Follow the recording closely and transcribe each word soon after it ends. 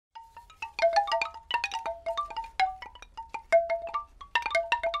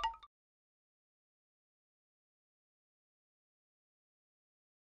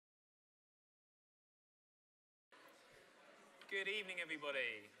Good evening,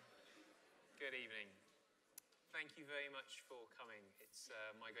 everybody. Good evening. Thank you very much for coming. It's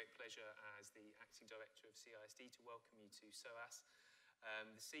my great pleasure as the Acting Director of CISD to welcome you to SOAS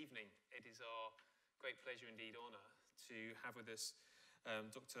this evening. It is our great pleasure, indeed honour, to have with us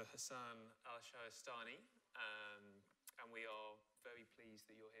Dr. Hussain Al-Shahristani, and we are very pleased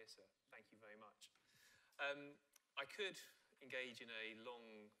that you're here, sir. Thank you very much. I could engage in a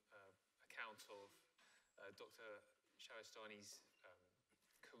long account of Dr. Shahristani's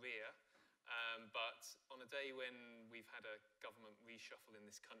career, but on a day when we've had a government reshuffle in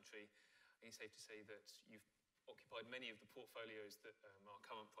this country, I think it's safe to say that you've occupied many of the portfolios that our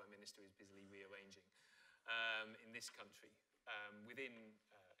current Prime Minister is busily rearranging in this country, within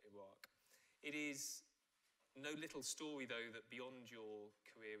Iraq. It is no little story, though, that beyond your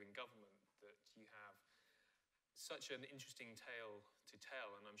career in government, that you have such an interesting tale to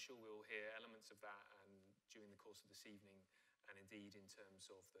tell, and I'm sure we'll hear elements of that during the course of this evening, and indeed in terms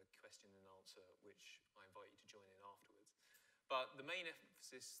of the question and answer, which I invite you to join in afterwards. But the main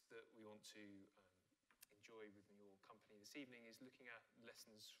emphasis that we want to enjoy with your company this evening is looking at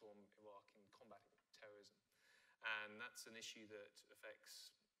lessons from Iraq in combating terrorism. And that's an issue that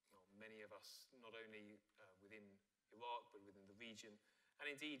affects many of us, not only within Iraq, but within the region, and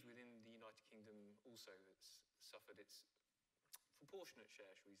indeed within the United Kingdom also, that's suffered its proportionate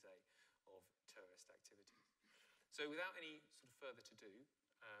share, shall we say, of terrorist activities. So without any sort of further to do,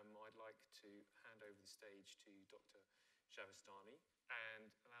 I'd like to hand over the stage to Dr. Shahristani and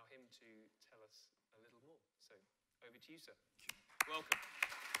allow him to tell us a little more. So over to you, sir. Welcome.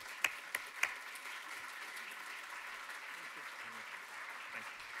 Thank you. Thank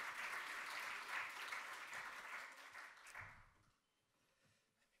you.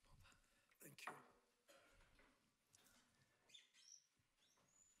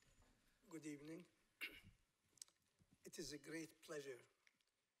 Good evening. It is a great pleasure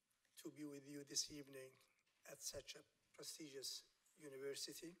to be with you this evening at such a prestigious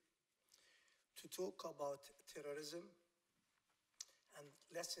university to talk about terrorism and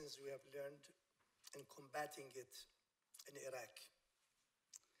lessons we have learned in combating it in Iraq.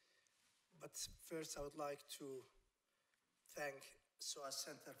 But first, I would like to thank SOAS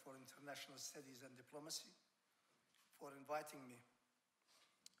Center for International Studies and Diplomacy for inviting me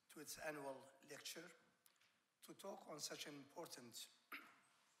to its annual lecture to talk on such an important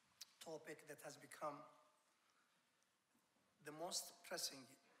topic that has become the most pressing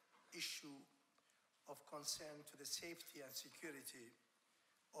issue of concern to the safety and security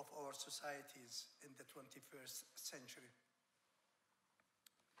of our societies in the 21st century.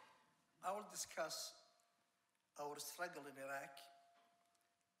 I will discuss our struggle in Iraq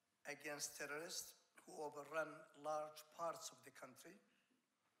against terrorists who overrun large parts of the country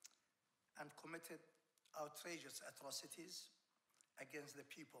and committed outrageous atrocities against the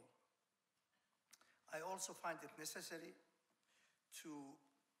people. I also find it necessary to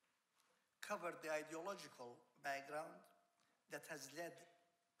cover the ideological background that has led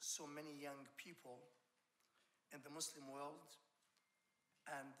so many young people in the Muslim world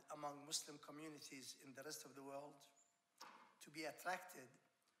and among Muslim communities in the rest of the world to be attracted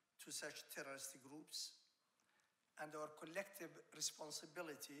to such terrorist groups, and our collective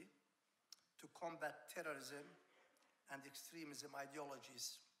responsibility to combat terrorism and extremism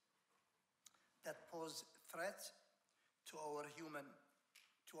ideologies that pose threat to our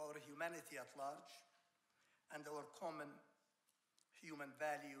humanity at large and our common human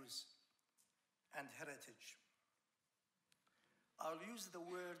values and heritage. I'll use the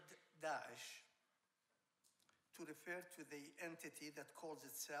word Daesh to refer to the entity that calls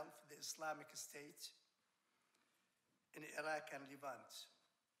itself the Islamic State in Iraq and Levant,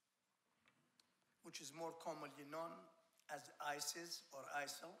 which is more commonly known as ISIS or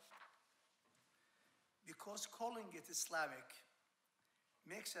ISIL, because calling it Islamic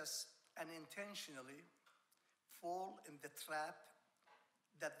makes us unintentionally fall in the trap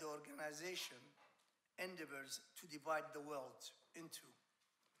that the organization endeavors to divide the world into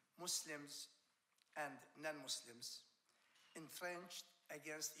Muslims and non-Muslims, entrenched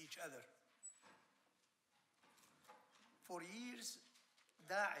against each other. For years,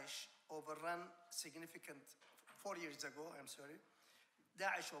 Daesh overran significant, 4 years ago,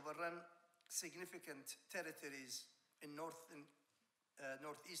 Daesh overran significant territories in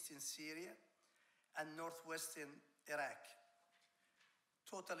northeastern Syria and northwestern Iraq,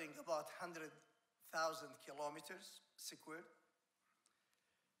 totaling about 100,000 kilometers squared.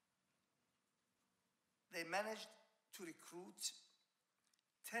 They managed to recruit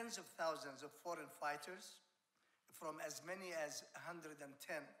tens of thousands of foreign fighters from as many as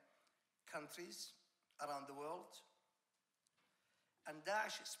 110 countries around the world, And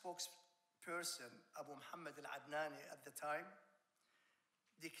Daesh spokesperson Abu Muhammad al-Adnani at the time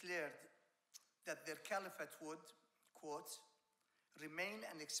declared that their caliphate would, quote, remain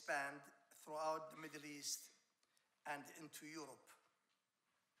and expand throughout the Middle East and into Europe.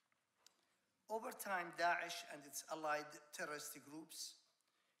 Over time, Daesh and its allied terrorist groups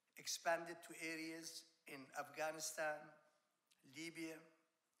expanded to areas in Afghanistan, Libya,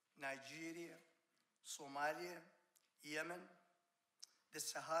 Nigeria, Somalia, Yemen, the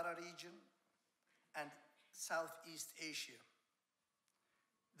Sahara region, and Southeast Asia.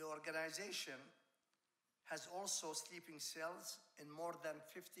 The organization has also sleeping cells in more than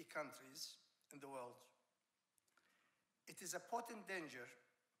 50 countries in the world. It is a potent danger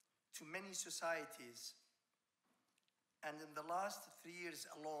to many societies, and in the last 3 years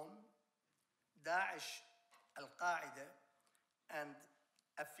alone, Daesh, Al-Qaeda, and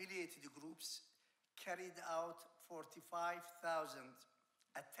affiliated groups carried out 45,000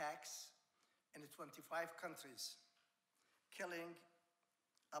 attacks in 25 countries, killing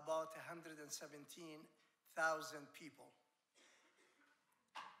about 117,000 people,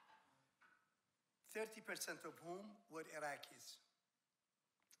 30% of whom were Iraqis,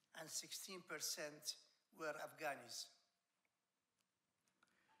 and 16% were Afghanis.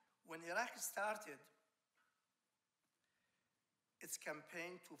 When Iraq started its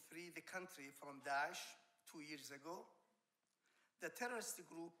campaign to free the country from Daesh 2 years ago, the terrorist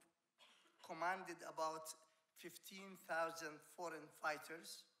group commanded about 15,000 foreign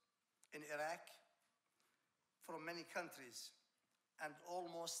fighters in Iraq from many countries and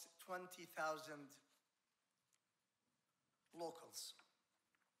almost 20,000 locals.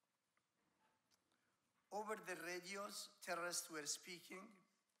 Over the radios, terrorists were speaking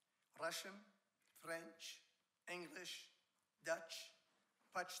Russian, French, English, Dutch,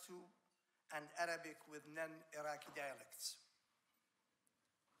 Pashto, and Arabic with non-Iraqi dialects.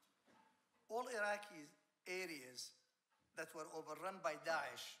 All Iraqi areas that were overrun by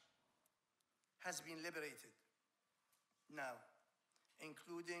Daesh has been liberated now,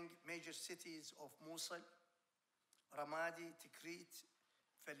 including major cities of Mosul, Ramadi, Tikrit,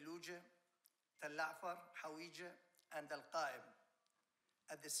 Fallujah, Tal Afar, Hawija, and Al-Qaim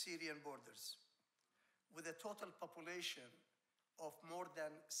at the Syrian borders, with a total population of more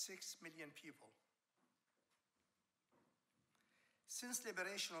than 6 million people. Since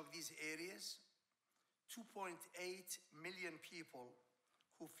liberation of these areas, 2.8 million people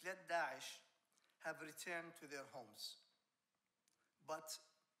who fled Daesh have returned to their homes. But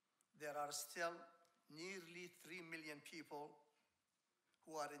there are still nearly 3 million people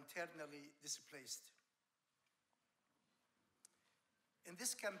who are internally displaced. In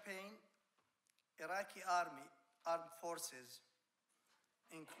this campaign, Iraqi armed forces,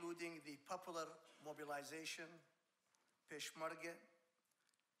 including the Popular Mobilization, Peshmerga,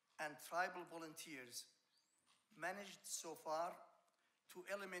 and tribal volunteers, managed so far to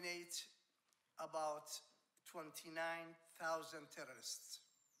eliminate about 29,000 terrorists.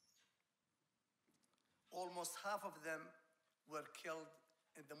 Almost half of them were killed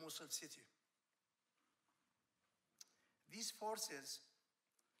in the Mosul city. These forces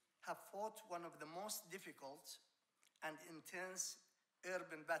have fought one of the most difficult and intense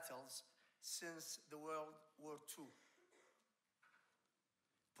urban battles since the World War II.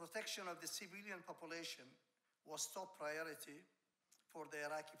 Protection of the civilian population was top priority for the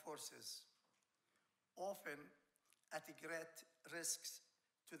Iraqi forces, often at great risks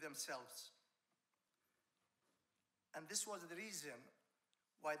to themselves. And this was the reason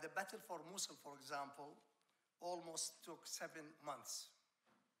why the battle for Mosul, for example, almost took 7 months.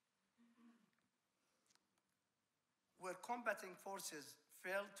 Where combating forces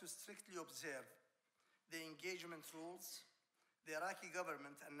failed to strictly observe the engagement rules, the Iraqi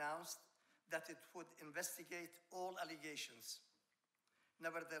government announced that it would investigate all allegations.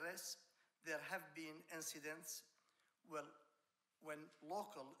 Nevertheless, there have been incidents when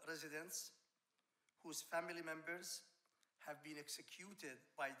local residents whose family members have been executed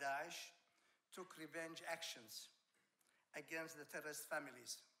by Daesh took revenge actions against the terrorist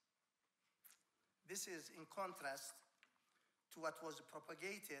families. This is in contrast to what was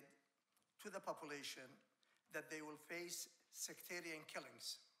propagated to the population, that they will face sectarian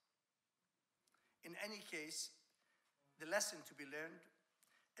killings. In any case, the lesson to be learned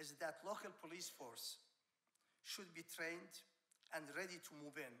is that local police force should be trained and ready to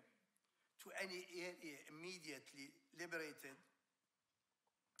move in to any area immediately liberated,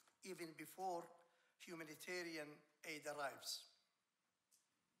 even before humanitarian aid arrives.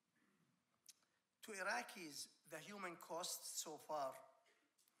 To Iraqis, the human cost so far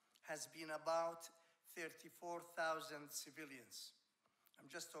has been about 34,000 civilians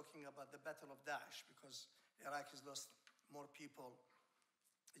just talking about the Battle of Daesh because Iraq has lost more people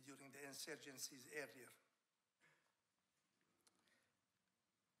during the insurgencies earlier.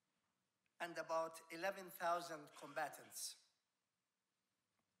 And about 11,000 combatants.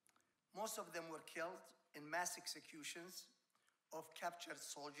 Most of them were killed in mass executions of captured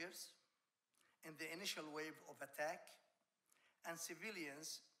soldiers in the initial wave of attack, and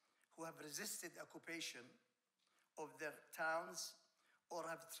civilians who have resisted occupation of their towns or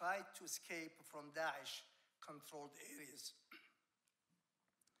have tried to escape from Daesh-controlled areas.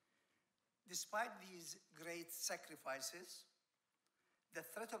 Despite these great sacrifices, the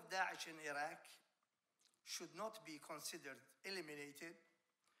threat of Daesh in Iraq should not be considered eliminated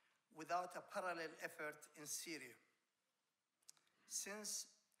without a parallel effort in Syria, since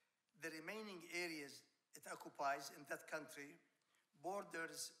the remaining areas it occupies in that country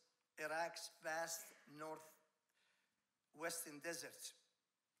borders Iraq's vast northwestern desert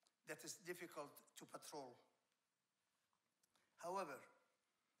that is difficult to patrol. However,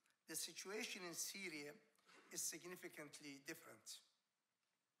 the situation in Syria is significantly different.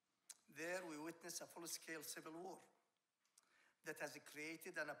 There we witness a full-scale civil war that has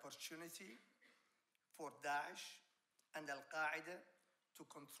created an opportunity for Daesh and Al-Qaeda to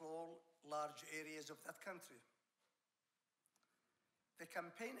control large areas of that country. The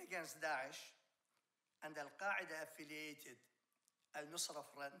campaign against Daesh and Al-Qaeda-affiliated Al-Nusra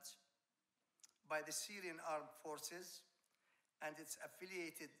Front by the Syrian armed forces and its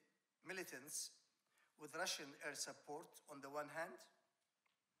affiliated militants with Russian air support on the one hand,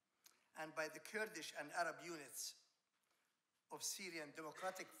 and by the Kurdish and Arab units of Syrian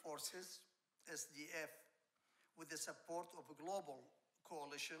Democratic Forces, SDF, with the support of a global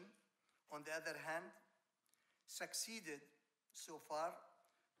coalition, on the other hand, succeeded so far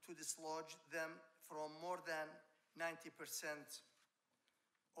to dislodge them from more than 90%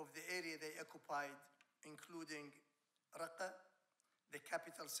 of the area they occupied, including Raqqa, the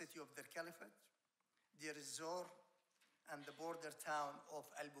capital city of their caliphate, Deir ez-Zor, and the border town of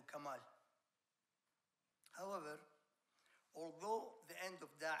Al-Bukamal. However, although the end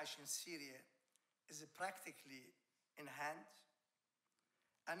of Daesh in Syria is practically in hand,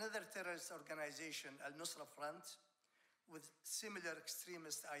 another terrorist organization, Al-Nusra Front, with similar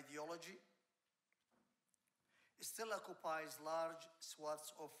extremist ideology, still occupies large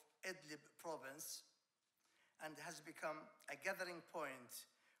swaths of Idlib province and has become a gathering point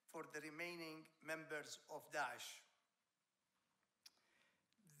for the remaining members of Daesh.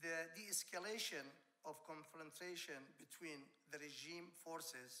 The de-escalation of confrontation between the regime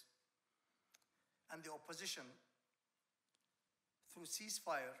forces and the opposition through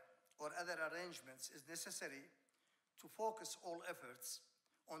ceasefire or other arrangements is necessary to focus all efforts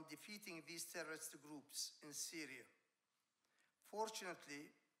on defeating these terrorist groups in Syria. Fortunately,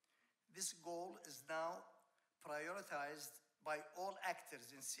 this goal is now prioritized by all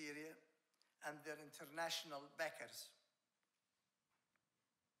actors in Syria and their international backers.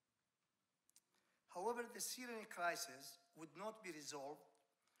 However, the Syrian crisis would not be resolved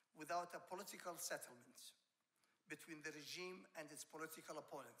without a political settlement between the regime and its political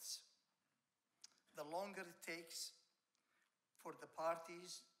opponents. The longer it takes for the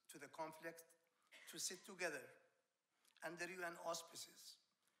parties to the conflict to sit together under UN auspices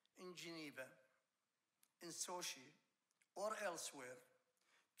in Geneva, in Sochi, or elsewhere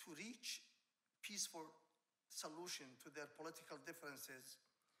to reach peaceful solution to their political differences,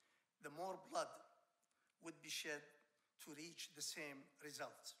 the more blood would be shed to reach the same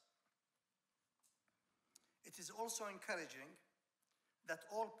result. It is also encouraging that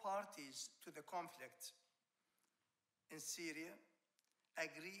all parties to the conflict in Syria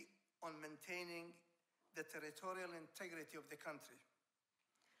agree on maintaining the territorial integrity of the country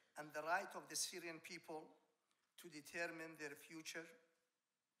and the right of the Syrian people to determine their future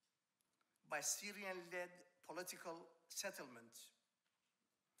by Syrian-led political settlement.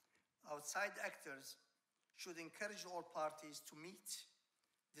 Outside actors should encourage all parties to meet,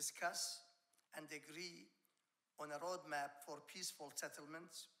 discuss, and agree on a roadmap for peaceful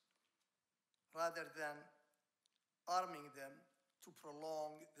settlements rather than arming them to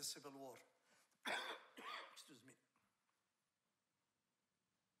prolong the civil war. Excuse me.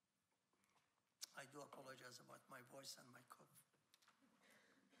 I do apologize about my voice and my cough.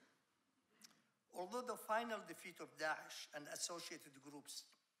 Although the final defeat of Daesh and associated groups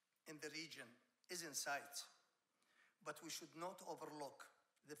in the region is in sight, but we should not overlook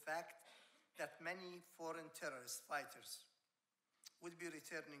the fact that many foreign terrorist fighters would be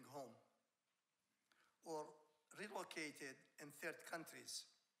returning home or relocated in third countries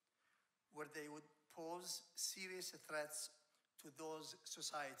where they would pose serious threats to those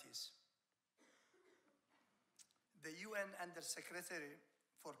societies. The UN Under-Secretary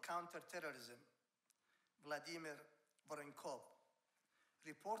for Counterterrorism, Vladimir Voronkov,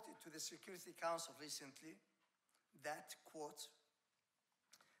 reported to the Security Council recently that, quote,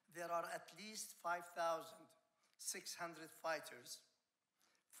 there are at least 5,600 fighters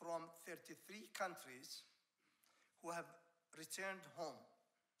from 33 countries who have returned home.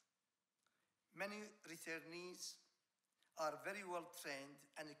 Many returnees are very well trained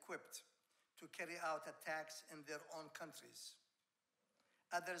and equipped to carry out attacks in their own countries.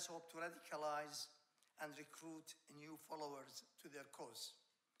 Others hope to radicalize and recruit new followers to their cause,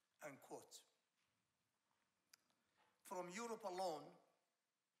 unquote. From Europe alone,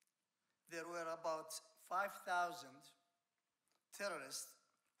 there were about 5,000 terrorists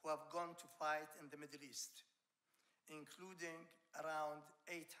who have gone to fight in the Middle East, including around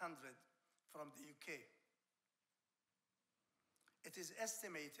 800 from the UK. It is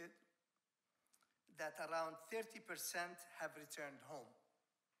estimated that around 30% have returned home.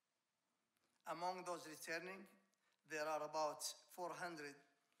 Among those returning, there are about 400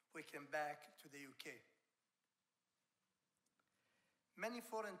 who came back to the UK. Many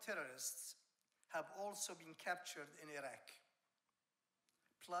foreign terrorists have also been captured in Iraq,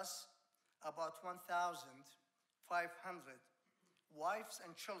 plus about 1,500 wives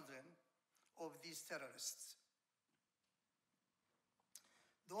and children of these terrorists.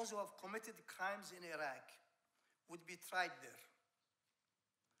 Those who have committed crimes in Iraq would be tried there,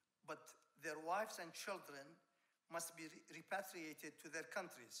 but their wives and children must be repatriated to their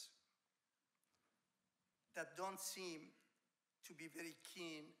countries that don't seem to be very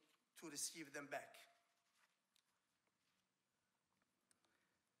keen to receive them back.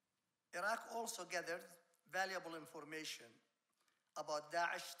 Iraq also gathered valuable information about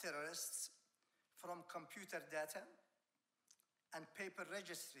Daesh terrorists from computer data and paper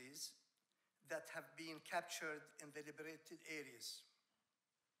registries that have been captured in the liberated areas.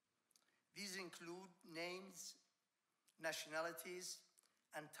 These include names, nationalities,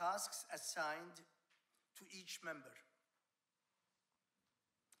 and tasks assigned to each member.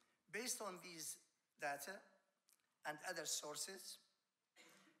 Based on these data and other sources,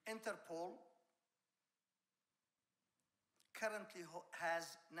 Interpol currently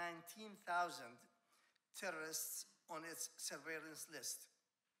has 19,000 terrorists on its surveillance list.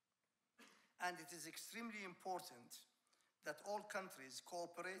 And it is extremely important that all countries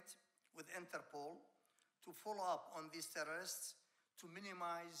cooperate with Interpol to follow up on these terrorists to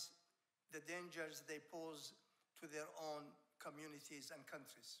minimize the dangers they pose to their own communities and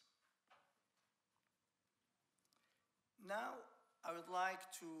countries. Now, I would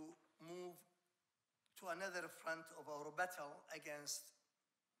like to move to another front of our battle against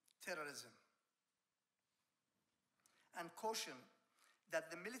terrorism and caution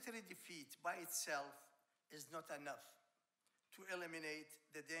that the military defeat by itself is not enough to eliminate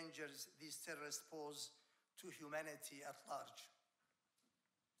the dangers these terrorists pose to humanity at large.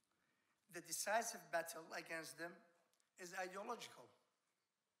 The decisive battle against them is ideological,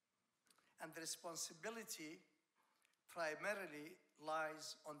 and the responsibility primarily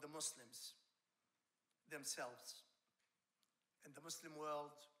lies on the Muslims themselves, in the Muslim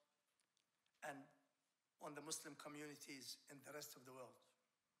world, and on the Muslim communities in the rest of the world.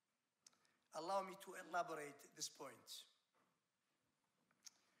 Allow me to elaborate this point.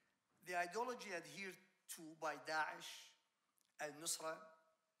 The ideology adhered to by Daesh, Al-Nusra,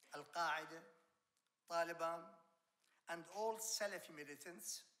 Al-Qaeda, Taliban, and all Salafi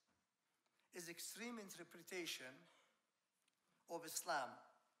militants is extreme interpretation of Islam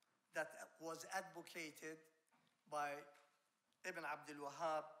that was advocated by Ibn Abdul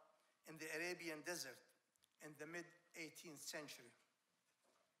Wahhab in the Arabian desert in the mid-18th century,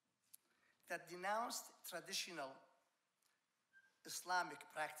 that denounced traditional Islamic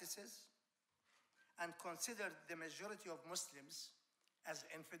practices and considered the majority of Muslims as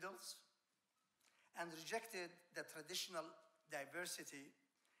infidels and rejected the traditional diversity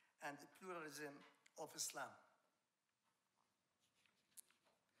and pluralism of Islam.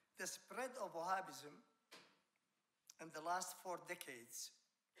 The spread of Wahhabism in the last 4 decades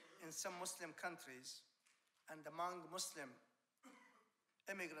in some Muslim countries and among Muslim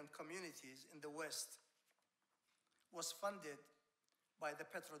immigrant communities in the West was funded by the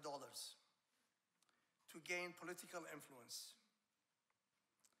petrodollars to gain political influence.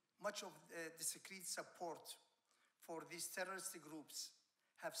 Much of the discrete support for these terrorist groups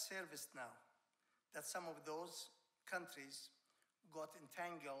have surfaced now that some of those countries got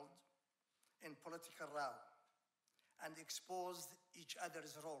entangled in political row and exposed each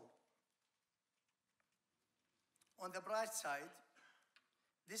other's role. On the bright side,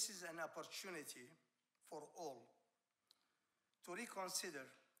 this is an opportunity for all to reconsider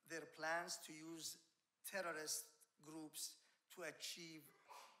their plans to use terrorist groups to achieve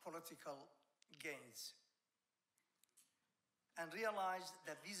political gains, and realize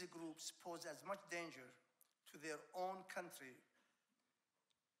that these groups pose as much danger to their own country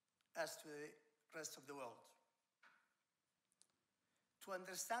as to the rest of the world. To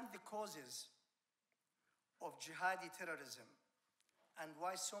understand the causes of jihadi terrorism and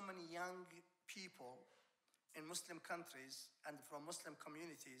why so many young people in Muslim countries and from Muslim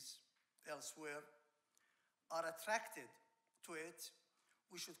communities elsewhere are attracted to it,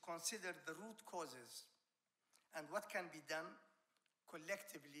 we should consider the root causes and what can be done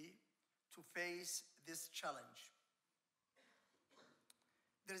collectively to face this challenge.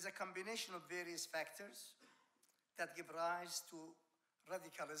 There is a combination of various factors that give rise to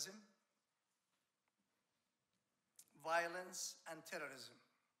radicalism, violence, and terrorism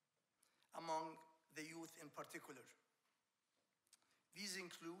among the youth in particular. These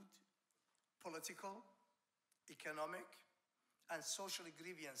include political, economic, and social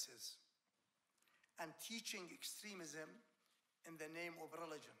grievances, and teaching extremism in the name of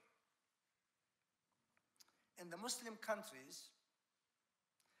religion. In the Muslim countries,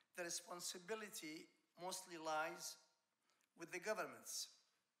 the responsibility mostly lies with the governments.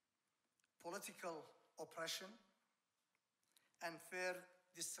 Political oppression and fair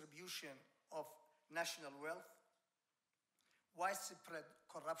distribution of national wealth, widespread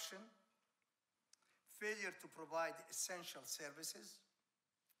corruption, failure to provide essential services,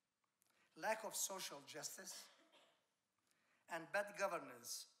 lack of social justice, and bad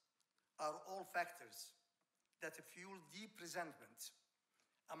governance are all factors that fuel deep resentment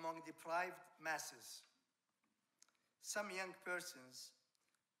among deprived masses. Some young persons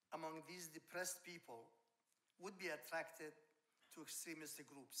among these depressed people would be attracted to extremist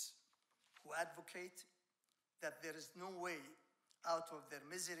groups who advocate that there is no way out of their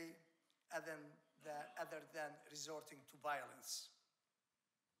misery other than resorting to violence.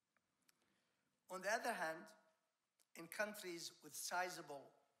 On the other hand, in countries with sizable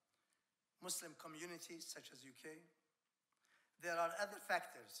Muslim communities such as UK, there are other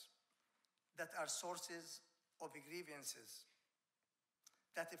factors that are sources of grievances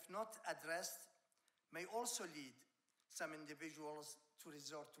that, if not addressed, may also lead some individuals to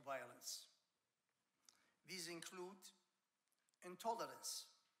resort to violence. These include intolerance,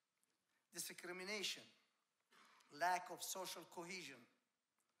 discrimination, lack of social cohesion,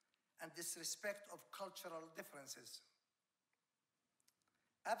 and disrespect of cultural differences.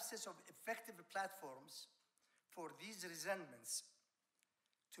 Absence of effective platforms for these resentments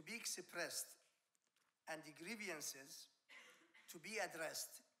to be expressed and the grievances to be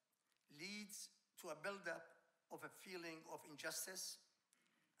addressed leads to a buildup of a feeling of injustice,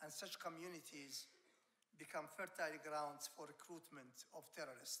 and such communities become fertile grounds for recruitment of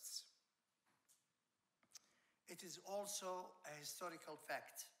terrorists. It is also a historical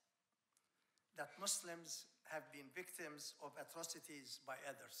fact that Muslims have been victims of atrocities by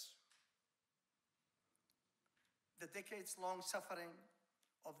others. The decades-long suffering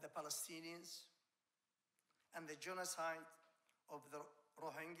of the Palestinians and the genocide of the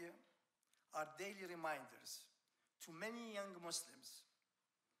Rohingya are daily reminders to many young Muslims,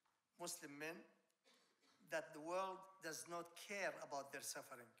 Muslim men, that the world does not care about their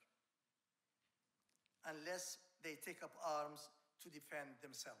suffering unless they take up arms to defend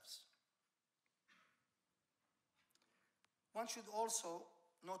themselves. One should also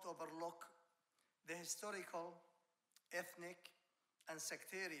not overlook the historical, ethnic, and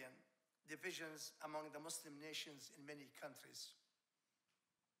sectarian divisions among the Muslim nations in many countries.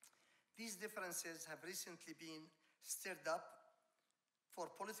 These differences have recently been stirred up for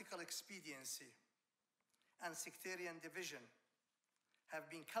political expediency, and sectarian division have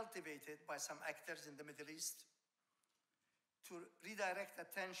been cultivated by some actors in the Middle East to redirect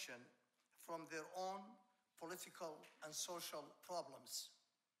attention from their own political and social problems.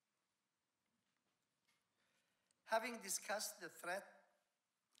 Having discussed the threat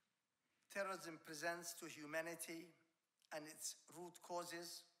terrorism presents to humanity and its root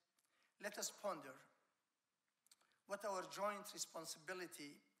causes, let us ponder what our joint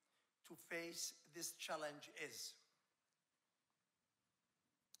responsibility to face this challenge is.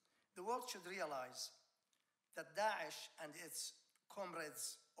 The world should realize that Daesh and its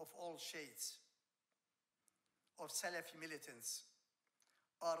comrades of all shades of Salafi militants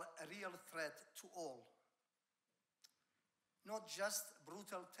are a real threat to all, not just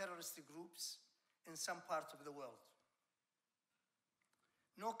brutal terrorist groups in some part of the world.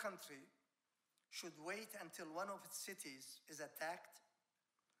 No country should wait until one of its cities is attacked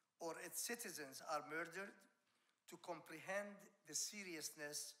or its citizens are murdered to comprehend the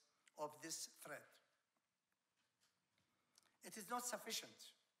seriousness of this threat. It is not sufficient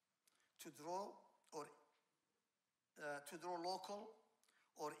to draw local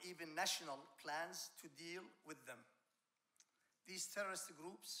or even national plans to deal with them. These terrorist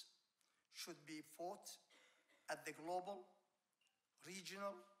groups should be fought at the global,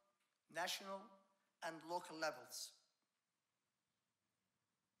 regional, national, and local levels,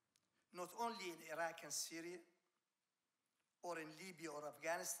 not only in Iraq and Syria, or in Libya or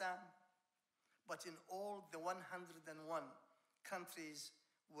Afghanistan, but in all the 101 countries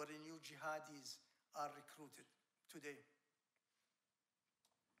where new jihadis are recruited today.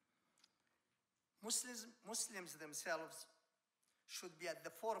 Muslims themselves should be at the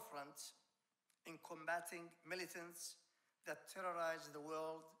forefront in combating militants that terrorize the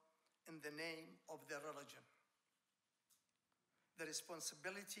world in the name of their religion. The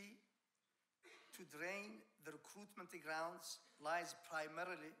responsibility to drain the recruitment grounds lies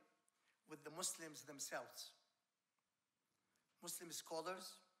primarily with the Muslims themselves. Muslim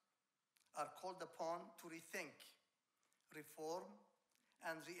scholars are called upon to rethink, reform,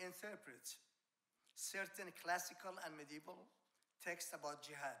 and reinterpret certain classical and medieval texts about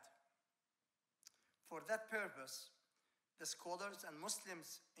jihad. For that purpose, the scholars and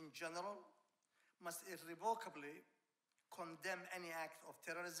Muslims in general must irrevocably condemn any act of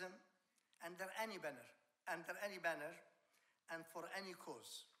terrorism under any banner, and for any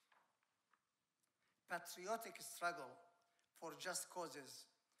cause. Patriotic struggle for just causes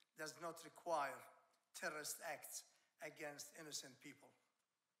does not require terrorist acts against innocent people.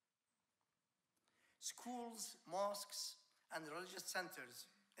 Schools, mosques, and religious centers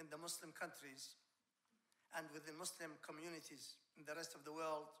in the Muslim countries and within Muslim communities in the rest of the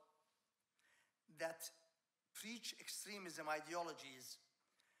world that preach extremism ideologies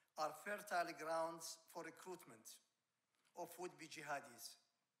are fertile grounds for recruitment of would-be jihadis.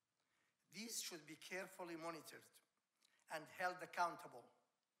 These should be carefully monitored and held accountable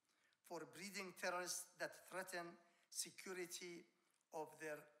for breeding terrorists that threaten security of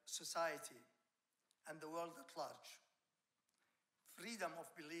their society and the world at large. Freedom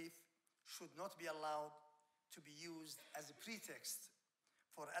of belief should not be allowed to be used as a pretext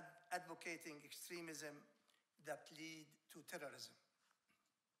for advocating extremism that lead to terrorism.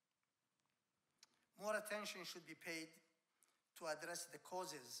 More attention should be paid to address the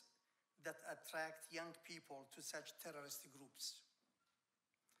causes that attract young people to such terrorist groups.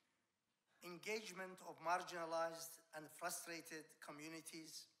 Engagement of marginalized and frustrated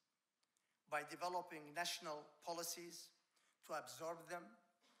communities by developing national policies to absorb them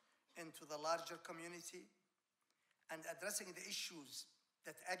into the larger community and addressing the issues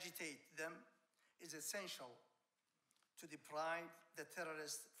that agitate them is essential to deprive the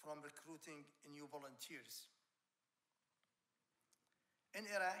terrorists from recruiting new volunteers. In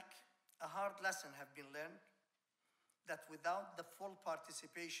Iraq, a hard lesson has been learned that without the full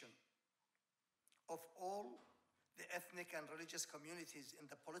participation of all the ethnic and religious communities in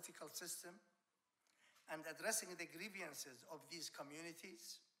the political system and addressing the grievances of these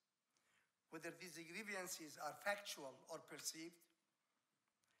communities, whether these grievances are factual or perceived,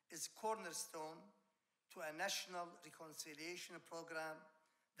 is cornerstone to a national reconciliation program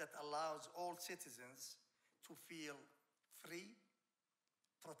that allows all citizens to feel free,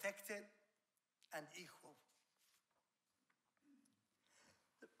 protected, and equal.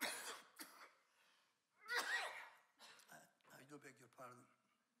 I do beg your pardon.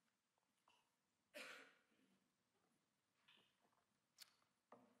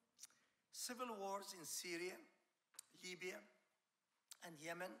 Civil wars in Syria, Libya, and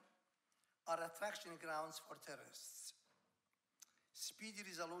Yemen are attraction grounds for terrorists. Speedy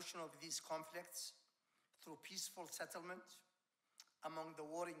resolution of these conflicts through peaceful settlement among the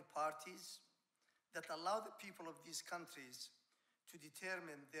warring parties that allow the people of these countries to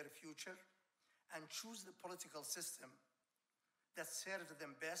determine their future and choose the political system that serves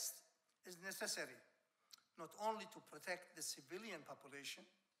them best is necessary, not only to protect the civilian population,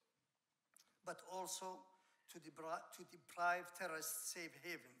 but also to deprive terrorists safe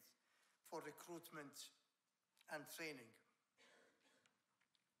havens for recruitment and training.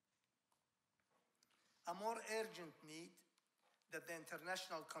 A more urgent need that the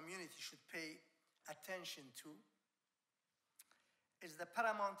international community should pay attention to is the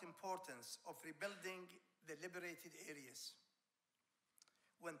paramount importance of rebuilding the liberated areas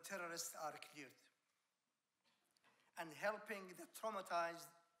when terrorists are cleared and helping the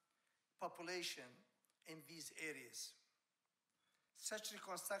traumatized population in these areas. Such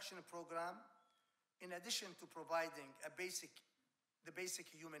reconstruction program in addition to providing the basic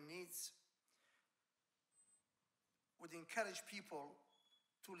human needs, would encourage people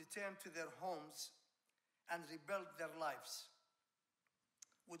to return to their homes and rebuild their lives,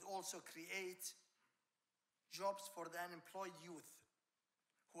 would also create jobs for the unemployed youth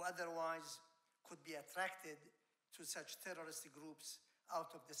who otherwise could be attracted to such terrorist groups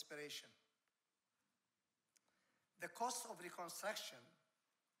out of desperation. The cost of reconstruction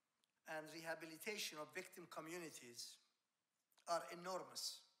and rehabilitation of victim communities are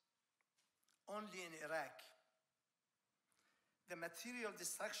enormous. Only in Iraq, the material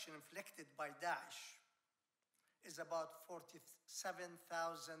destruction inflicted by Daesh is about $47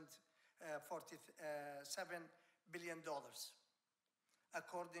 billion,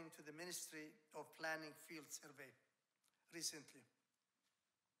 according to the Ministry of Planning Field Survey recently.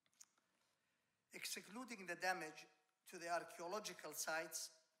 Excluding the damage to the archaeological sites,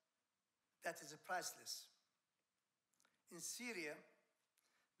 that is priceless. In Syria,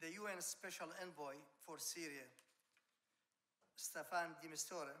 the UN Special Envoy for Syria, Staffan de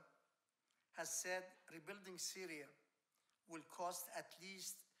Mistura, has said rebuilding Syria will cost at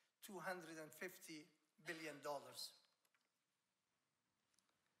least $250 billion.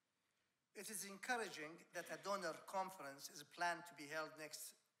 It is encouraging that a donor conference is planned to be held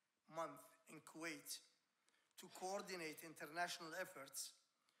next month in Kuwait to coordinate international efforts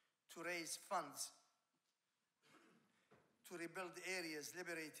to raise funds to rebuild areas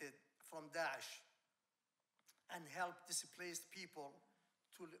liberated from Daesh and help displaced people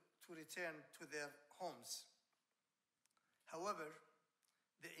to return to their homes. However,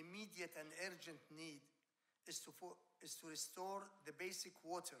 the immediate and urgent need is to restore the basic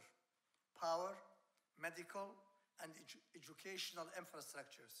water, power, medical, and educational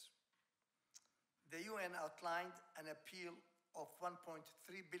infrastructures. The UN outlined an appeal of $1.3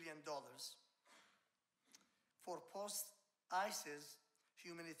 billion for post-ISIS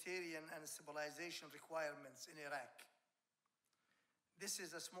humanitarian and stabilization requirements in Iraq. This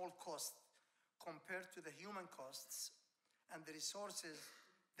is a small cost compared to the human costs and the resources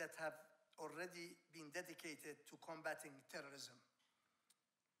that have already been dedicated to combating terrorism.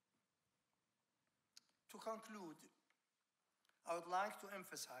 To conclude, I would like to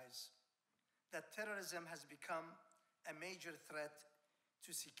emphasize that terrorism has become a major threat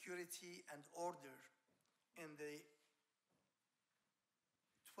to security and order in the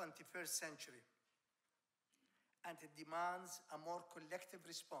 21st century, and it demands a more collective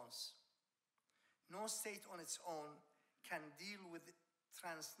response. No state on its own can deal with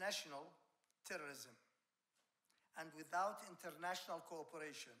transnational terrorism, and without international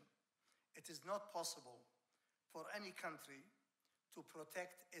cooperation, it is not possible for any country to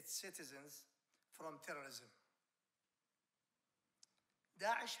protect its citizens from terrorism.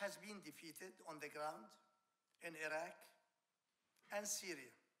 Daesh has been defeated on the ground in Iraq and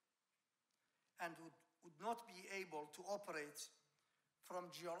Syria, and would not be able to operate from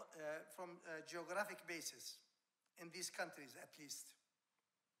geographic bases in these countries, at least.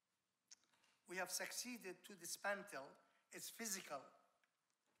 We have succeeded to dismantle its physical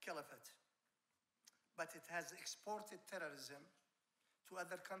caliphate, but it has exported terrorism to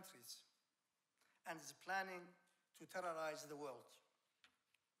other countries and is planning to terrorize the world.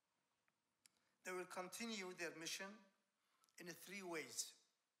 They will continue their mission in 3 ways.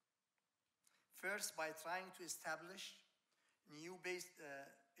 First, by trying to establish new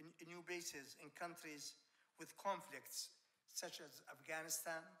bases in countries with conflicts such as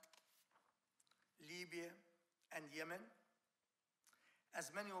Afghanistan, Libya, and Yemen.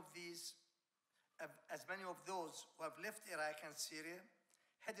 As many of those who have left Iraq and Syria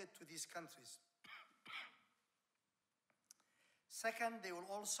headed to these countries. Second, they will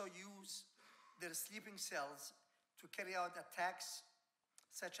also use their sleeping cells to carry out attacks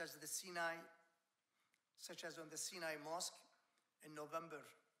such as on the Sinai Mosque in November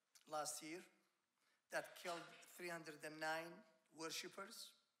last year that killed 309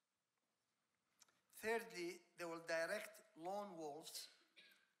 worshippers. Thirdly, they will direct lone wolves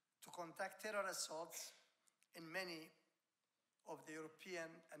to conduct terror assaults in many of the European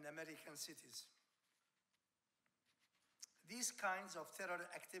and American cities. These kinds of terror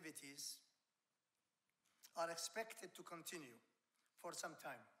activities are expected to continue for some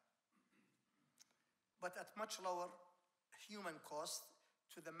time, but at much lower human cost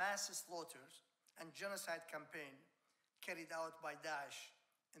to the mass slaughters and genocide campaign carried out by Daesh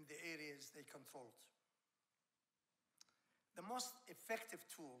in the areas they controlled. The most effective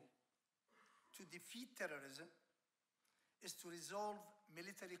tool to defeat terrorism is to resolve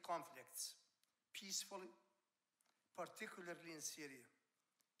military conflicts peacefully, particularly in Syria,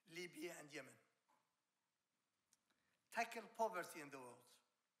 Libya, and Yemen. tackle poverty in the world,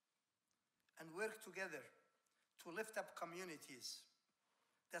 and work together to lift up communities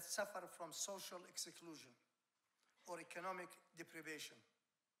that suffer from social exclusion or economic deprivation,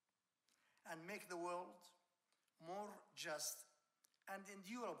 and make the world more just and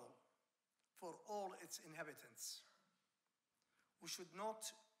endurable for all its inhabitants. We should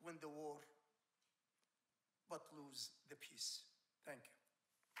not win the war, but lose the peace. Thank you.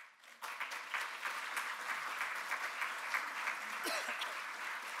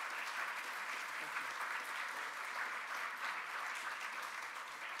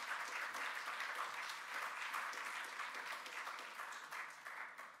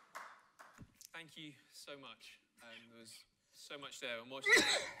 Thank you so much. There was so much there. And whilst you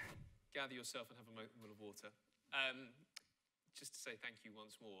gather yourself and have a moment of water, just to say thank you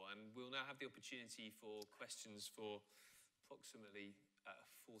once more. And we'll now have the opportunity for questions for approximately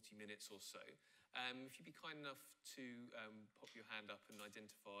 40 minutes or so. If you'd be kind enough to pop your hand up and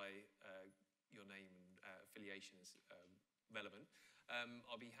identify your name and affiliation as relevant,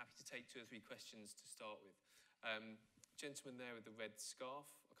 I'll be happy to take 2 or 3 questions to start with. Gentleman there with the red scarf,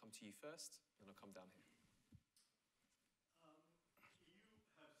 I'll come to you first, and I'll come down here. You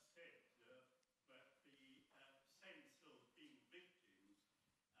have said that the sense of being victims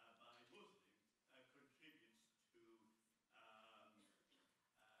by Muslims contributes to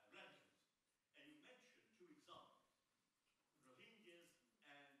radicalism. And you mentioned 2 examples, Rohingyas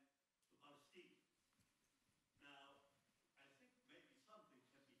and the Palestinians. Now, I think maybe something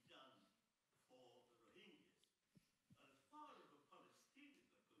can be done for the Rohingyas. As far as the Palestinians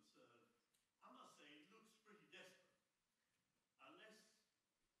are concerned, I must say it looks pretty desperate. Unless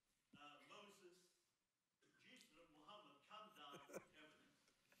Moses, Jesus and Muhammad come down with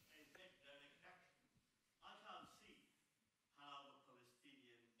evidence and take direct action, I can't see how the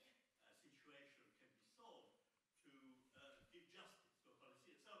Palestinian situation can be solved to give justice to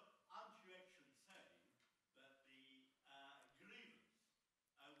Palestinians. So aren't you actually saying that the grievance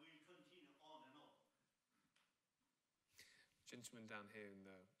will continue on and on? Gentleman down here in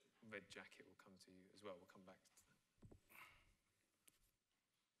the red jacket will come to you as well. We'll come back to that.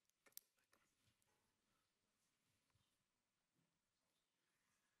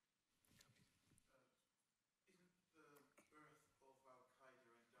 Isn't the birth of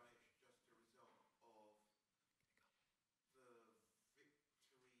Al-Qaeda and Daesh just a result of the victory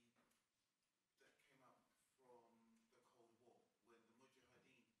that came up from the Cold War, when the Mujahideen were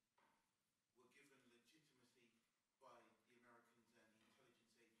given legitimacy by the Americans and the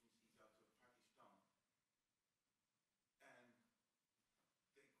intelligence agencies out of Pakistan, and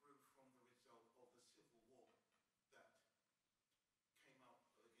they grew from the result of the civil war that came out against from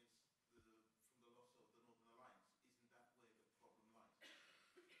the loss of the Northern Alliance?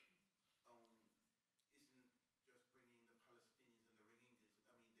 Isn't that where the problem lies? Isn't just bringing the Palestinians and the Rohingyas, I mean,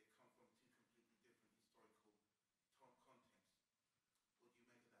 they come from 2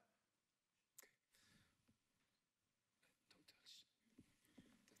 completely different historical contexts. What do you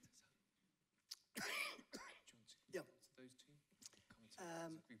make of that? Yeah. Those 2? Come to a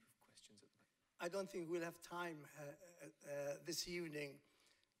group of questions at the back. I don't think we'll have time this evening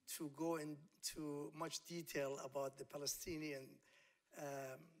to go into much detail about the Palestinian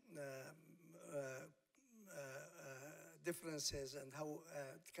differences and how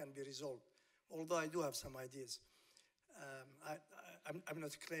it can be resolved, although I do have some ideas. I'm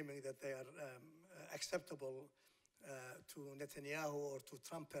not claiming that they are acceptable to Netanyahu or to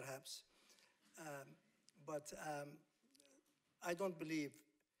Trump, perhaps, but I don't believe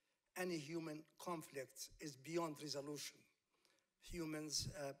any human conflict is beyond resolution. Humans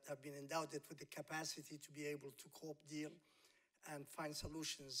have been endowed with the capacity to be able to cope, deal, and find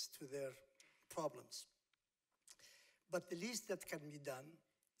solutions to their problems. But the least that can be done,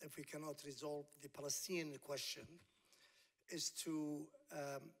 if we cannot resolve the Palestinian question, is to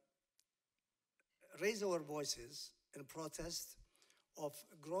raise our voices in protest of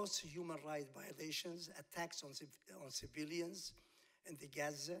gross human rights violations, attacks on civilians in the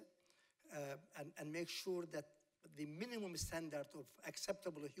Gaza, and make sure that the minimum standard of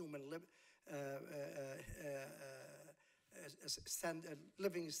acceptable human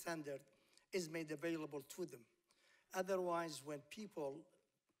living standard is made available to them. Otherwise, when people,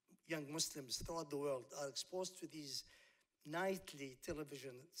 young Muslims throughout the world, are exposed to these nightly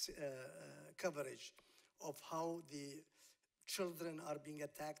television coverage of how the children are being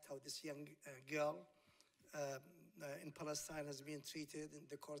attacked, how this young girl in Palestine has been treated in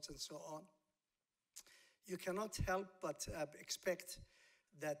the courts and so on, you cannot help but expect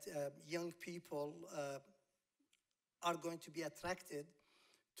that young people are going to be attracted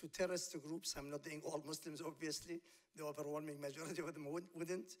to terrorist groups. I'm not saying all Muslims, obviously, The overwhelming majority of them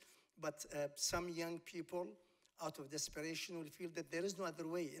wouldn't. But some young people, out of desperation, will feel that there is no other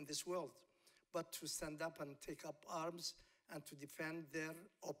way in this world but to stand up and take up arms and to defend their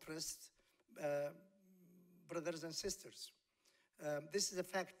oppressed brothers and sisters. This is a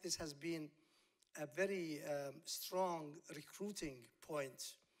fact. This has been a very strong recruiting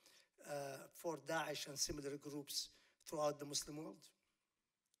point for Daesh and similar groups throughout the Muslim world.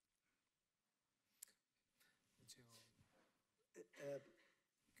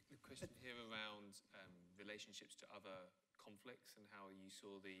 The question here around relationships to other conflicts and how you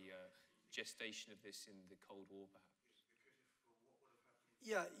saw the gestation of this in the Cold War, perhaps.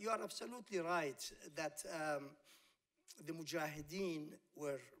 Yeah, you are absolutely right that the Mujahideen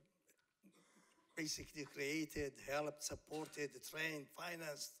were basically created, helped, supported, trained,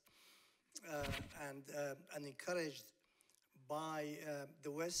 financed, and encouraged by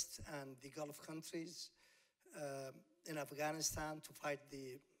the West and the Gulf countries in Afghanistan to fight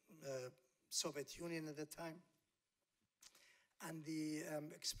the Soviet Union at the time. And the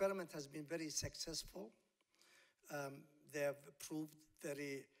experiment has been very successful. They have proved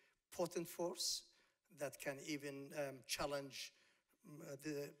very potent force that can even challenge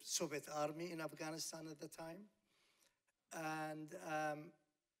the Soviet army in Afghanistan at the time. And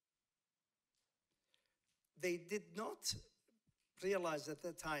they did not realize at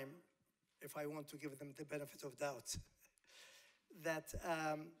the time, if I want to give them the benefit of doubt, that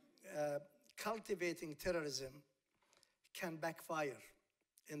cultivating terrorism can backfire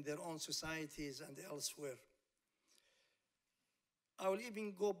in their own societies and elsewhere. I will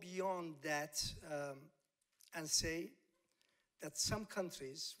even go beyond that and say that some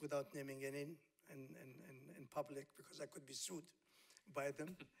countries, without naming any in public because I could be sued by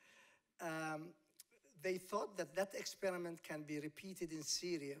them, they thought that that experiment can be repeated in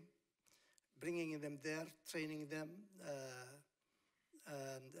Syria, bringing them there, training them,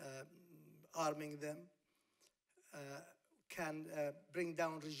 and arming them, can bring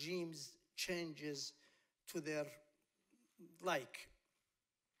down regimes, changes to their like.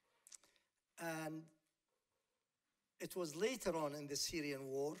 And it was later on in the Syrian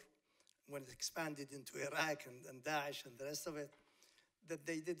war, when it expanded into Iraq and Daesh and the rest of it, that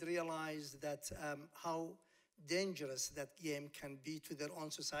they did realize that how dangerous that game can be to their own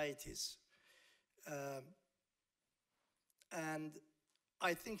societies. And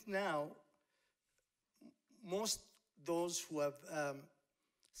I think now, most those who have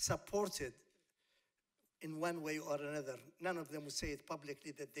supported in one way or another, none of them would say it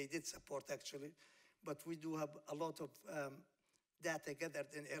publicly that they did support actually, but we do have a lot of data gathered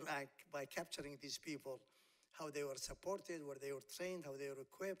in Iraq by capturing these people, how they were supported, where they were trained, how they were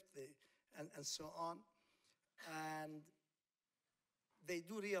equipped, and so on. And they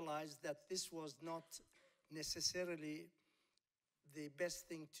do realize that this was not necessarily the best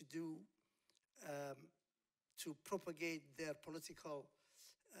thing to do to propagate their political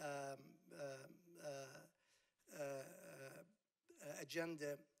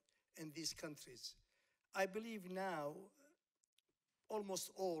agenda in these countries. I believe now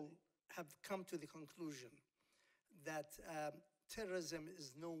almost all have come to the conclusion that terrorism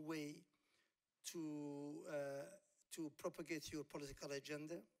is no way to propagate your political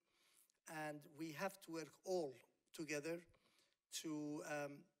agenda, and we have to work all together to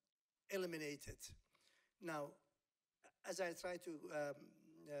eliminate it. Now, as I try to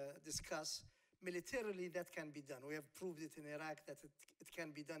discuss, militarily that can be done. We have proved it in Iraq that it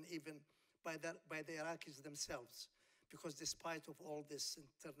can be done even by the Iraqis themselves, because despite of all this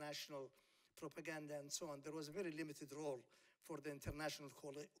international propaganda and so on, there was a very limited role for the international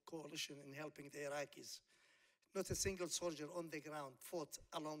coalition in helping the Iraqis. Not a single soldier on the ground fought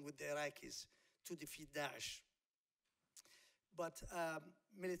along with the Iraqis to defeat Daesh. But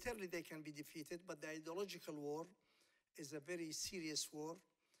militarily they can be defeated, but the ideological war is a very serious war.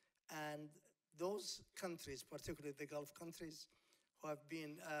 And those countries, particularly the Gulf countries, who have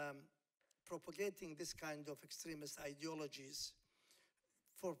been propagating this kind of extremist ideologies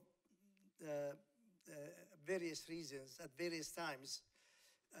for various reasons at various times,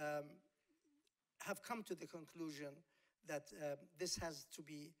 have come to the conclusion that this has to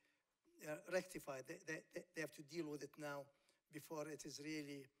be rectified. They have to deal with it now before it is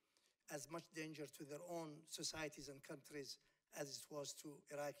really as much danger to their own societies and countries as it was to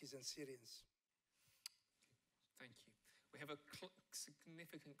Iraqis and Syrians. Thank you. We have a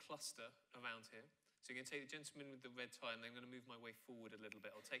significant cluster around here. So you're going to take the gentleman with the red tie, and then I'm going to move my way forward a little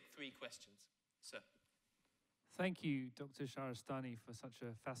bit. I'll take 3 questions. Sir. Thank you, Dr. Shahristani, for such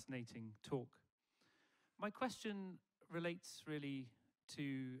a fascinating talk. My question relates really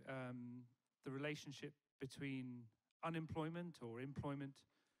to the relationship between unemployment or employment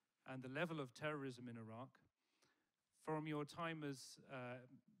and the level of terrorism in Iraq. From your time as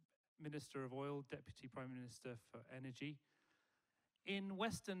Minister of Oil, Deputy Prime Minister for Energy, in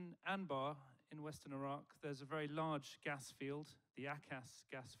Western Anbar, in Western Iraq, there's a very large gas field, the Akas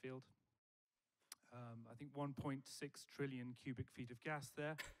gas field. I think 1.6 trillion cubic feet of gas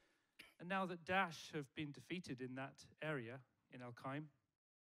there. And now that Daesh have been defeated in that area, in Al-Qaim,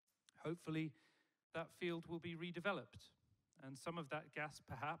 hopefully that field will be redeveloped. And some of that gas,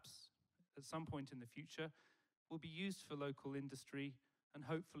 perhaps, at some point in the future, will be used for local industry and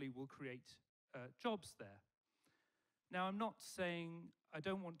hopefully will create jobs there. Now, I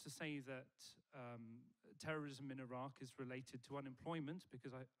don't want to say that terrorism in Iraq is related to unemployment,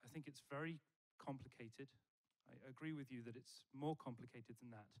 because I think it's very complicated. I agree with you that it's more complicated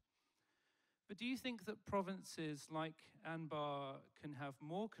than that. But do you think that provinces like Anbar can have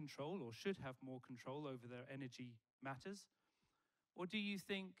more control or should have more control over their energy matters? Or do you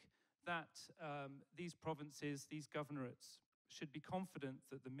think that these provinces, these governorates, should be confident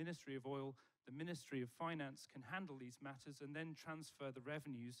that the Ministry of Oil, the Ministry of Finance can handle these matters and then transfer the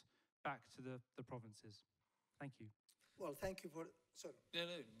revenues back to the provinces? Thank you. Well, thank you for, sorry. No.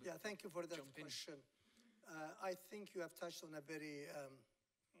 Yeah, thank you for that question. I think you have touched on a very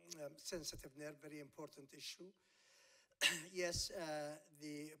sensitive nerve, very important issue. Yes,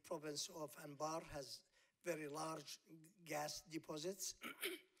 the province of Anbar has very large gas deposits.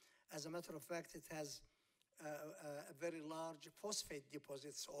 As a matter of fact, it has a very large phosphate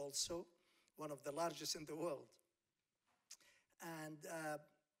deposits also, one of the largest in the world. And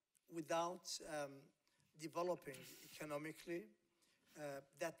without developing economically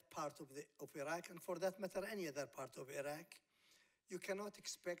that part of Iraq, and for that matter, any other part of Iraq, you cannot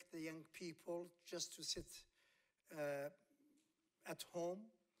expect the young people just to sit at home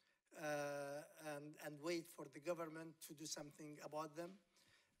and wait for the government to do something about them.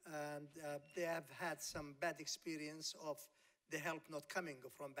 And they have had some bad experience of the help not coming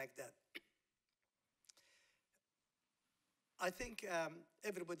from Baghdad. I think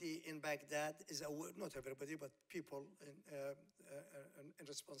everybody in Baghdad is aware, not everybody, but people in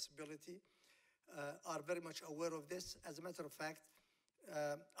responsibility are very much aware of this. As a matter of fact,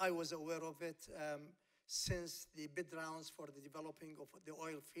 I was aware of it since the bid rounds for the developing of the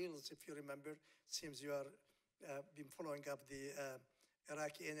oil fields. If you remember, it seems you are been following up the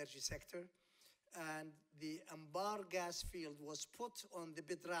Iraqi energy sector. And the Anbar gas field was put on the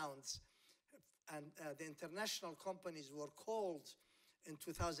bid rounds, and the international companies were called in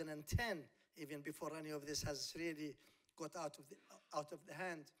 2010, even before any of this has really got out of the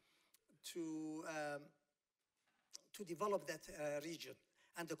hand, to develop that region.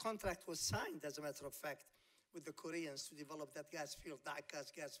 And the contract was signed, as a matter of fact, with the Koreans to develop that gas field, the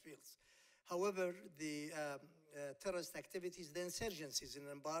Akas gas fields. However, the terrorist activities, the insurgencies in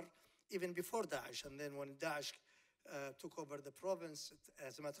Anbar, even before Daesh, and then when Daesh took over the province,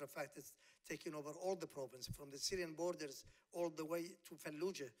 as a matter of fact, it's taken over all the province, from the Syrian borders all the way to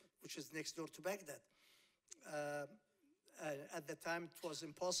Fallujah, which is next door to Baghdad. At the time, it was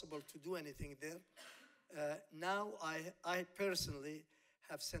impossible to do anything there. Now, I personally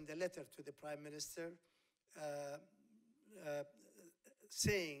have sent a letter to the Prime Minister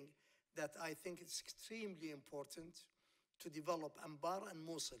saying that I think it's extremely important to develop Anbar and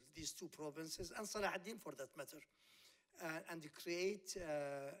Mosul, these two provinces, and Salah ad-Din for that matter, and create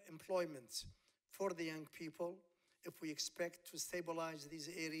employment for the young people if we expect to stabilize these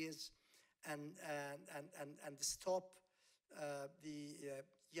areas and stop the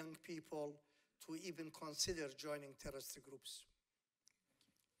young people to even consider joining terrorist groups.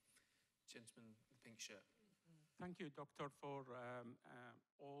 Gentleman in the pink shirt. Thank you, Doctor, for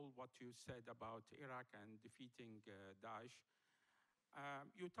all what you said about Iraq and defeating Daesh.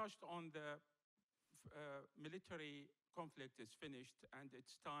 You touched on the military conflict is finished and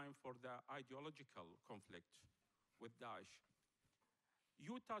it's time for the ideological conflict with Daesh.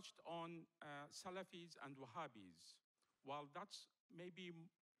 You touched on Salafis and Wahhabis. While that's maybe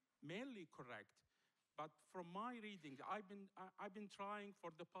mainly correct, but from my reading, I've been trying for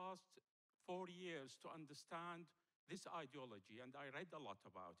the past 4 years to understand this ideology, and I read a lot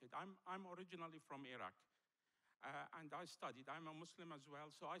about it. I'm originally from Iraq, and I studied. I'm a Muslim as well,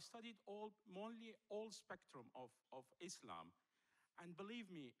 so I studied all spectrum of Islam. And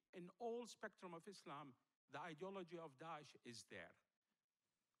believe me, in all spectrum of Islam, the ideology of Daesh is there.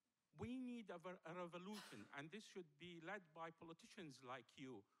 We need a revolution, and this should be led by politicians like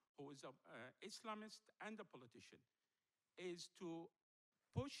you, who is an Islamist and a politician, is to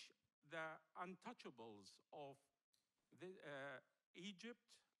push the untouchables of Egypt,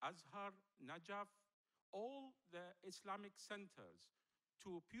 Azhar, Najaf, all the Islamic centers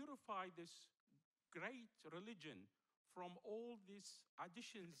to purify this great religion from all these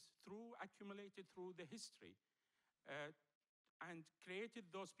additions accumulated through the history, and created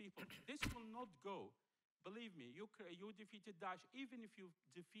those people. This will not go. Believe me, you defeated Daesh, even if you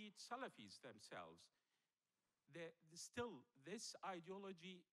defeat Salafis themselves. Still, this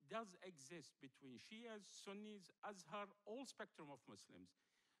ideology does exist between Shias, Sunnis, Azhar, all spectrum of Muslims.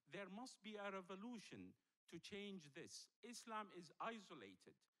 There must be a revolution to change this. Islam is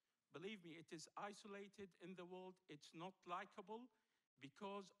isolated. Believe me, it is isolated in the world. It's not likable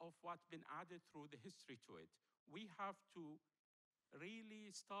because of what's been added through the history to it. We have to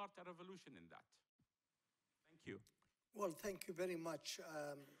really start a revolution in that. Thank you. Well, thank you very much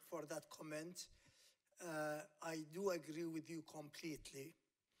for that comment. I do agree with you completely.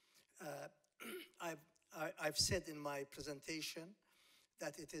 I've said in my presentation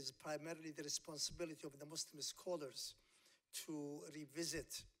that it is primarily the responsibility of the Muslim scholars to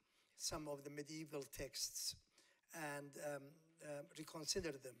revisit some of the medieval texts and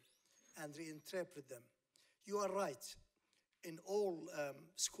reconsider them and reinterpret them. You are right. In all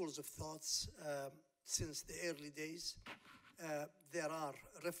schools of thoughts since the early days, there are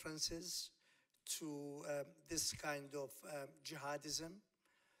references to this kind of jihadism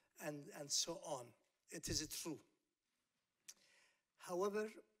and so on. It is true. However,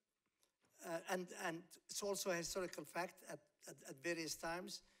 and it's also a historical fact, at various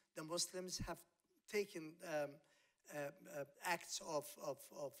times, the Muslims have taken acts of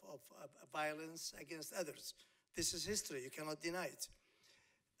violence against others. This is history, you cannot deny it.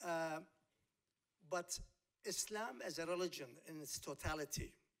 But Islam as a religion in its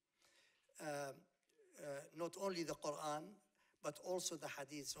totality, not only the Quran, but also the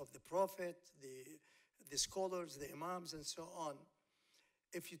hadiths of the Prophet, the scholars, the imams, and so on.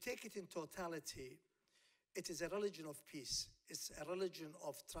 If you take it in totality, it is a religion of peace. It's a religion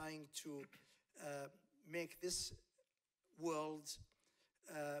of trying to make this world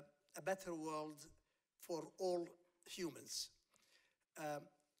a better world for all humans.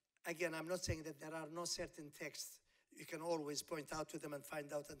 Again, I'm not saying that there are no certain texts. You can always point out to them and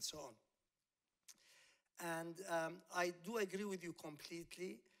find out and so on. And I do agree with you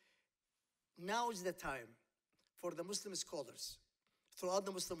completely. Now is the time for the Muslim scholars throughout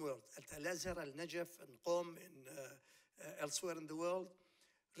the Muslim world, at Al-Azhar, Al-Najaf, and Qom, and elsewhere in the world,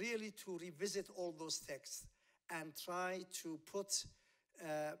 really to revisit all those texts and try to put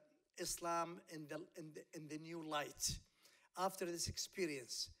Islam in the new light after this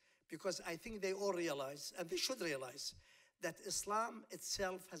experience. Because I think they all realize, and they should realize, that Islam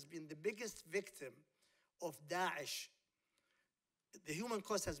itself has been the biggest victim of Daesh. The human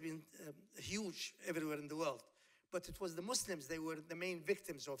cost has been huge everywhere in the world, but it was the Muslims, they were the main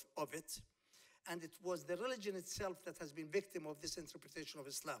victims of it. And it was the religion itself that has been victim of this interpretation of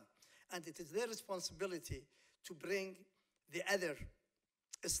Islam. And it is their responsibility to bring the other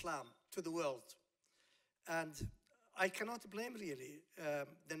Islam to the world. And I cannot blame really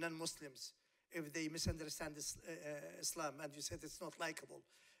the non-Muslims if they misunderstand Islam and you said it's not likable.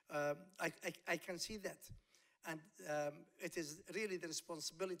 I can see that. And it is really the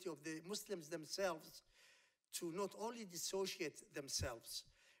responsibility of the Muslims themselves to not only dissociate themselves,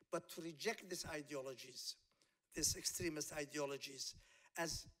 but to reject these ideologies, these extremist ideologies,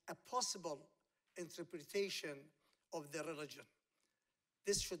 as a possible interpretation of their religion.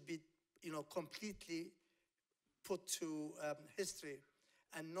 This should be, completely put to history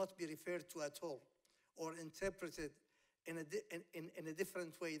and not be referred to at all, or interpreted in a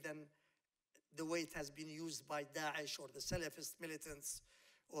different way than the way it has been used by Daesh or the Salafist militants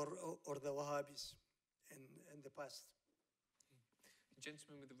or the Wahhabis in the past. The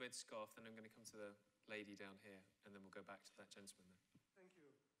gentleman with the red scarf, then I'm going to come to the lady down here, and then we'll go back to that gentleman there. Thank you.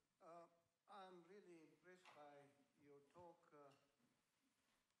 I'm really impressed by your talk.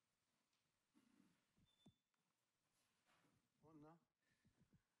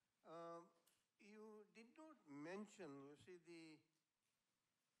 You did not mention, you see, the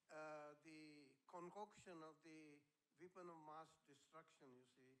concoction of the weapon of mass destruction, you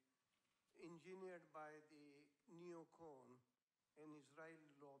see, engineered by the neocon and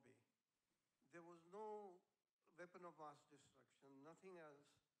Israeli lobby. There was no weapon of mass destruction, nothing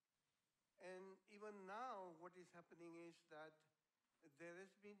else. And even now, what is happening is that there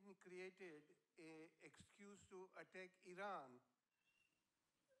has been created an excuse to attack Iran.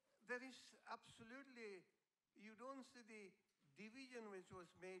 There is absolutely, you don't see the division which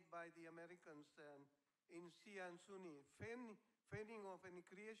was made by the Americans in Shia and Sunni. Feigning of any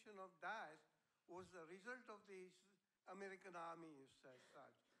creation of Daesh was the result of the American army as such.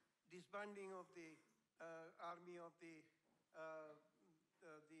 Disbanding of the army of the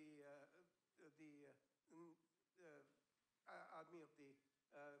army of the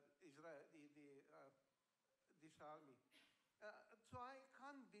Israel, this army. So I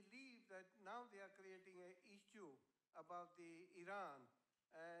can't believe that now they are creating an issue about the Iran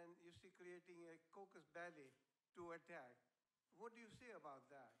and you see creating a caucus belly to attack. What do you say about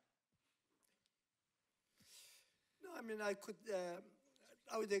that? No, I mean, I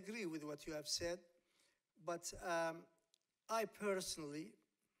would agree with what you have said, but I personally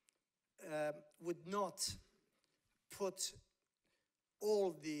would not put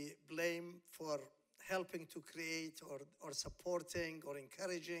all the blame for helping to create or supporting or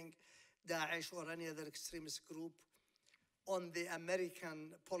encouraging Daesh or any other extremist group on the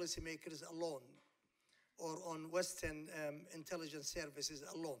American policymakers alone or on Western intelligence services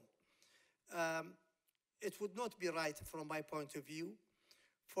alone. It would not be right from my point of view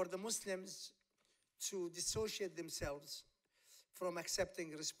for the Muslims to dissociate themselves from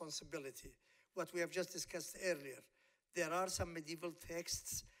accepting responsibility. What we have just discussed earlier, there are some medieval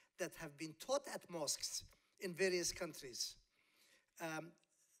texts that have been taught at mosques in various countries.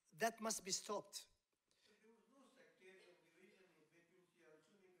 That must be stopped. So there was no sectarian division between Shia and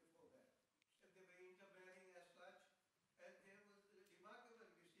Sunni before that. So they were intermarrying as such, and there was remarkable,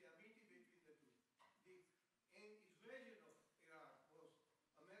 you see, amity between the two. The invasion of Iraq was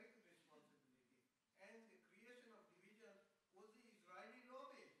American responsibility, and the creation of division was the Israeli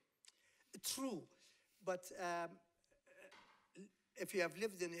lobby. True, but if you have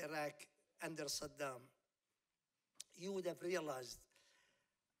lived in Iraq under Saddam, you would have realized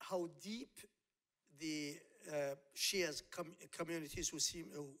how deep the Shia communities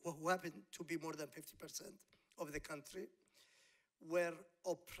who happen to be more than 50% of the country were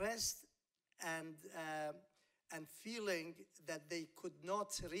oppressed and feeling that they could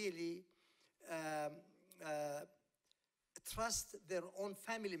not really trust their own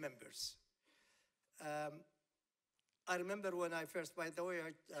family members. I remember when I first, by the way,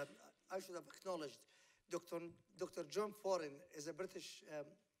 I should have acknowledged, Dr. John Foreign is a British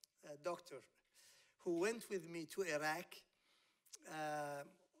doctor who went with me to Iraq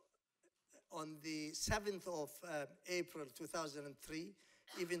on the 7th of April 2003,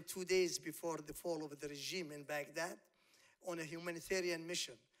 even 2 days before the fall of the regime in Baghdad, on a humanitarian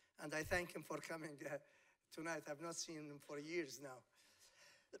mission. And I thank him for coming tonight. I've not seen him for years now.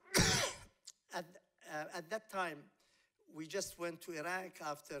 At that time, we just went to Iraq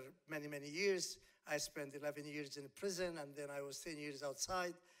after many, many years. I spent 11 years in prison, and then I was 10 years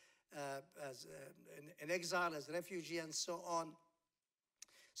outside in exile as a refugee and so on.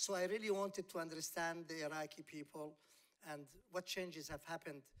 So I really wanted to understand the Iraqi people and what changes have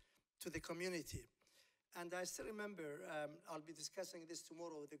happened to the community. And I still remember, I'll be discussing this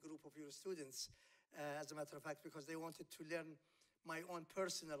tomorrow with a group of your students, as a matter of fact, because they wanted to learn my own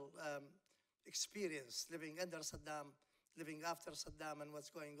personal experience living under Saddam, living after Saddam, and what's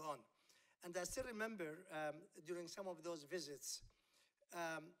going on. And I still remember during some of those visits,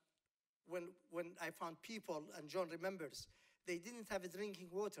 when I found people, and John remembers, they didn't have drinking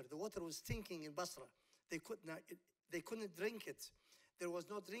water. The water was stinking in Basra. They couldn't drink it. There was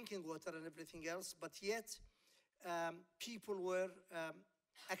no drinking water and everything else, but yet people were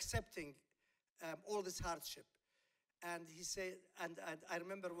accepting all this hardship. And he said, and I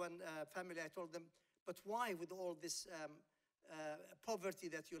remember one family, I told them, but why with all this poverty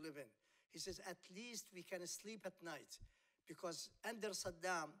that you live in? He says, at least we can sleep at night, because under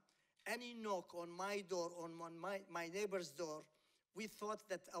Saddam, any knock on my door, on my neighbor's door, we thought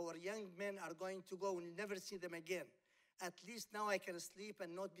that our young men are going to go and we'll never see them again. At least now I can sleep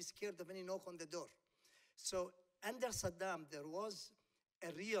and not be scared of any knock on the door. So under Saddam, there was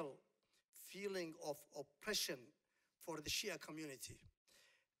a real feeling of oppression for the Shia community.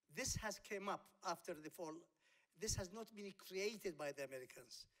 This has come up after the fall. This has not been created by the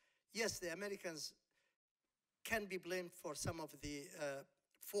Americans. Yes, the Americans can be blamed for some of the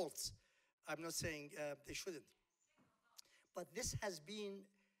faults. I'm not saying they shouldn't. But this has been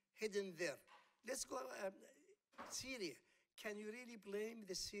hidden there. Let's go, Syria. Can you really blame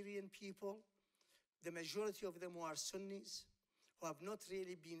the Syrian people, the majority of them who are Sunnis, who have not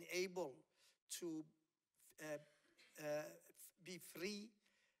really been able to be free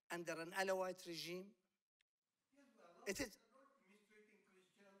under an Alawite regime? Yes, it is. Mistreating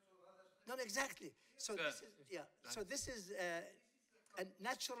Christians or others. Not exactly. So this is, yeah. So this is a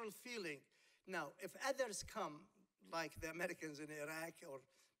natural feeling. Now, if others come, like the Americans in Iraq or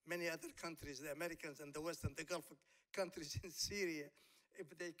many other countries, the Americans and the West and the Gulf countries in Syria, if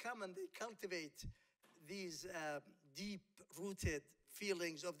they come and they cultivate these deep-rooted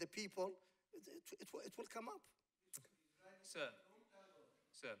feelings of the people, it will come up. Sir,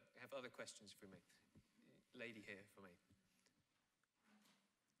 sir, I have other questions for me. Lady here for me.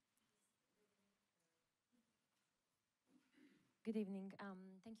 Good evening.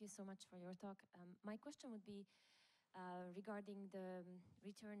 Thank you so much for your talk. My question would be regarding the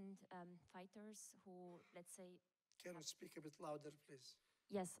returned fighters who, let's say... Can you speak a bit louder, please?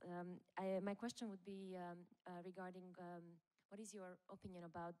 Yes, my question would be regarding what is your opinion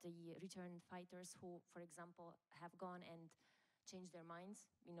about the returned fighters who, for example, have gone and changed their minds?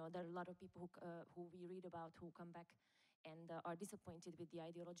 You know, there are a lot of people who we read about who come back and are disappointed with the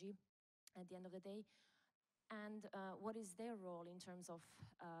ideology at the end of the day. And what is their role in terms of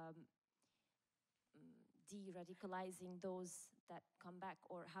de-radicalizing those that come back?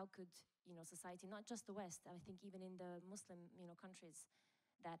 Or how could, you know, society, not just the West, I think even in the Muslim, you know, countries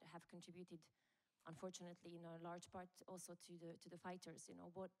that have contributed, unfortunately, in a large part also to the fighters, you know,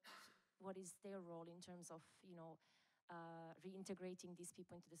 what is their role in terms of, you know, reintegrating these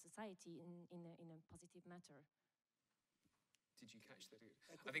people into the society in a positive matter? Did you catch that?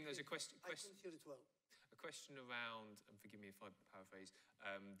 I think there's a question. I couldn't hear it well. A question around, and forgive me if I paraphrase,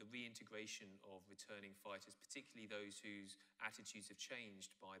 the reintegration of returning fighters, particularly those whose attitudes have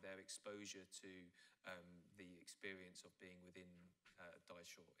changed by their exposure to the experience of being within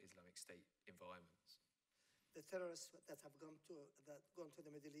Daesh or Islamic State environments. The terrorists that have gone to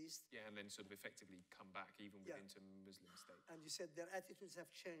the Middle East. Yeah, and then sort of effectively come back even within to Muslim state. And you said their attitudes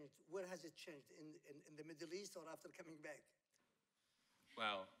have changed. Where has it changed? In the Middle East or after coming back?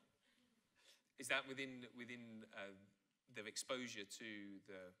 Well, is that within their exposure to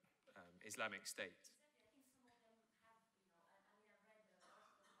the Islamic State?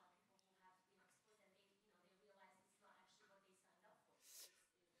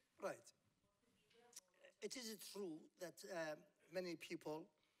 Right. It is true that many people,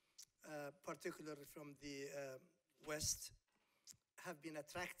 particularly from the West, have been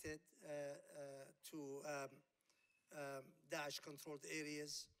attracted to Daesh-controlled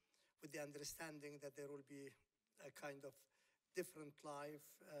areas with the understanding that there will be a kind of different life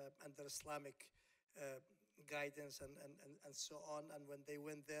under Islamic guidance and so on. And when they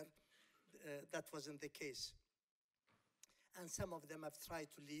went there, that wasn't the case. And some of them have tried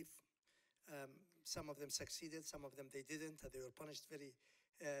to leave. Some of them succeeded, some of them they didn't. They were punished very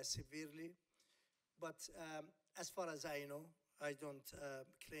severely. But as far as I know, I don't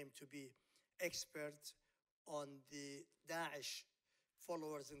claim to be expert on the Daesh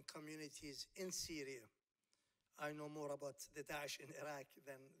followers and communities in Syria. I know more about the Daesh in Iraq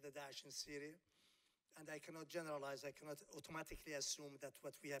than the Daesh in Syria. And I cannot generalize, I cannot automatically assume that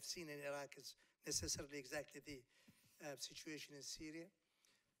what we have seen in Iraq is necessarily exactly the situation in Syria.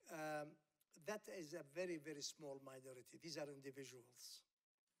 That is a very, very small minority. These are individuals.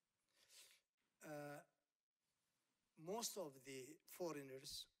 Most of the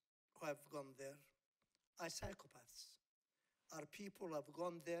foreigners who have gone there are psychopaths, are people who have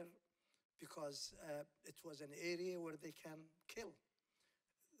gone there because it was an area where they can kill,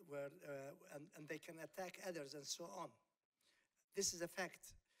 and they can attack others and so on. This is a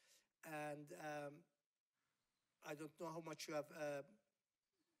fact. And I don't know how much you have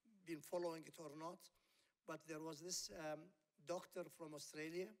been following it or not, but there was this doctor from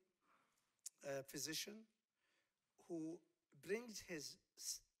Australia, a physician, who brings his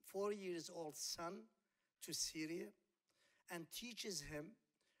 4-year-old son to Syria and teaches him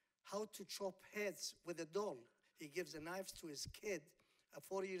how to chop heads with a doll. He gives a knife to his kid,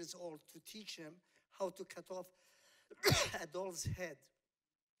 a 4-year-old, to teach him how to cut off a doll's head,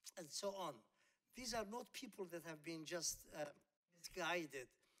 and so on. These are not people that have been just misguided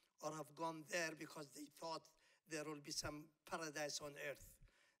or have gone there because they thought there will be some paradise on earth.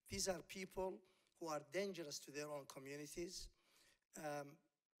 These are people who are dangerous to their own communities.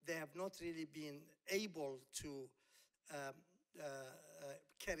 They have not really been able to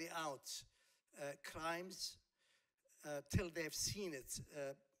carry out crimes till they've seen it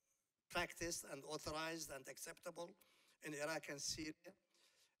practiced and authorized and acceptable in Iraq and Syria.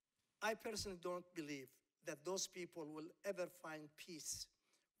 I personally don't believe that those people will ever find peace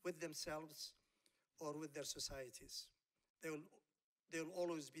with themselves or with their societies. They will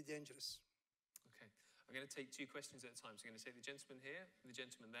always be dangerous. Okay, I'm going to take 2 questions at a time. So I'm going to take the gentleman here and the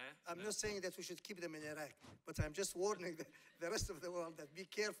gentleman there. I'm not saying that we should keep them in Iraq, but I'm just warning the rest of the world that be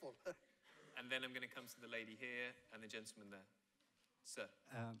careful. And then I'm going to come to the lady here and the gentleman there. Sir.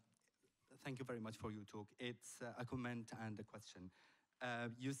 Thank you very much for your talk. It's a comment and a question.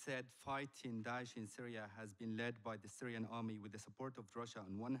 You said fighting Daesh in Syria has been led by the Syrian army with the support of Russia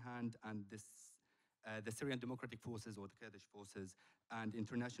on one hand and this the Syrian Democratic Forces or the Kurdish forces and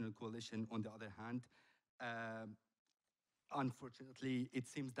international coalition on the other hand. Unfortunately, it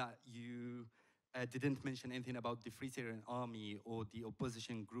seems that you didn't mention anything about the Free Syrian Army or the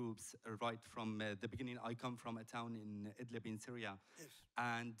opposition groups right from the beginning. I come from a town in Idlib in Syria. Yes.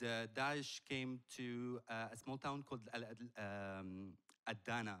 And Daesh came to a small town called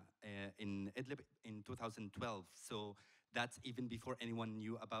Adana in Idlib in 2012. So that's even before anyone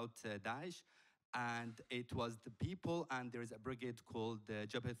knew about Daesh. And it was the people, and there is a brigade called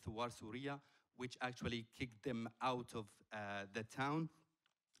Jabhat Thawar Suriya, which actually kicked them out of the town.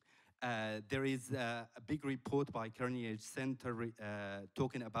 There is a big report by Carnegie Center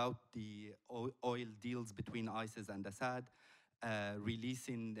talking about the oil deals between ISIS and Assad,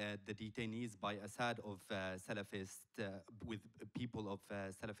 releasing the detainees by Assad of Salafist, with people of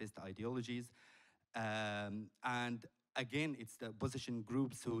Salafist ideologies. And again, it's the opposition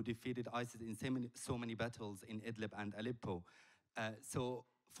groups who defeated ISIS in so many battles in Idlib and Aleppo. So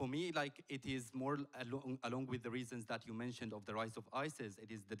for me, like, it is more along with the reasons that you mentioned of the rise of ISIS.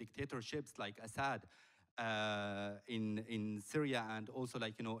 It is the dictatorships like Assad in Syria, and also,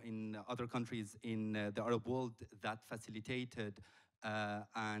 like, you know, in other countries in the Arab world that facilitated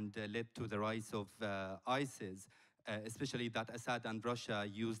and led to the rise of ISIS. Especially that Assad and Russia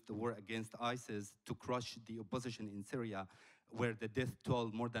used the war against ISIS to crush the opposition in Syria, where the death toll,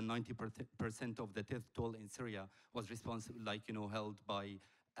 more than 90% of the death toll in Syria was responsible, like, you know, held by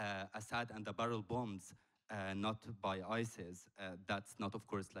Assad and the barrel bombs, not by ISIS. That's not, of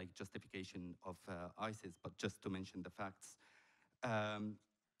course, like justification of ISIS, but just to mention the facts.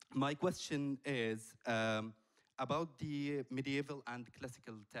 My question is about the medieval and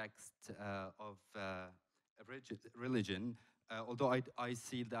classical text of religion. Although I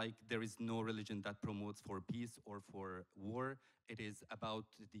see like there is no religion that promotes for peace or for war. It is about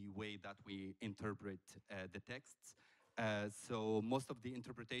the way that we interpret the texts. So most of the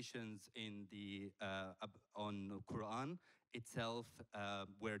interpretations in the on Quran itself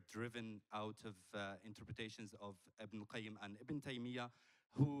were driven out of interpretations of Ibn al-Qayyim and Ibn Taymiyyah,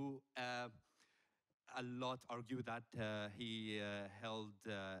 who a lot argue that he held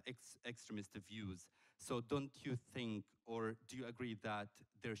extremist views. So don't you think, or do you agree that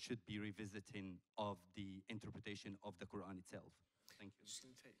there should be revisiting of the interpretation of the Quran itself? Thank you. Just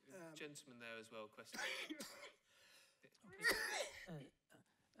going to take the gentleman there as well, question.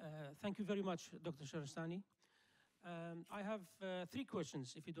 Thank you very much, Dr. Shahristani. I have 3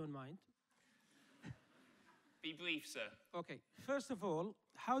 questions, if you don't mind. Be brief, sir. Okay. First of all,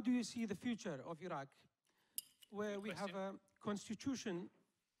 how do you see the future of Iraq, where we have a constitution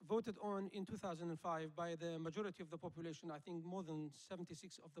voted on in 2005 by the majority of the population, I think more than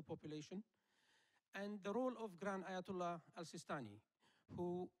 76 of the population, and the role of Grand Ayatollah Al-Sistani,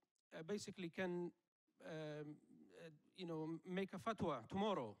 who basically can you know, make a fatwa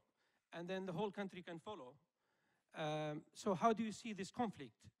tomorrow, and then the whole country can follow. So how do you see this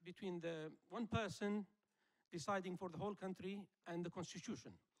conflict between the one person deciding for the whole country and the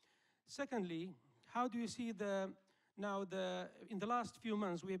constitution? Secondly, how do you see in the last few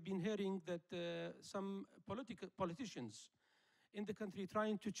months, we have been hearing that some politicians in the country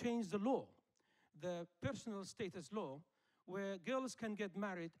trying to change the law, the personal status law, where girls can get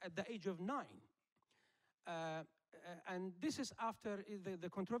married at the age of 9. And this is after the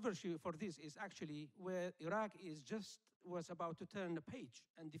controversy for this is actually where Iraq was about to turn the page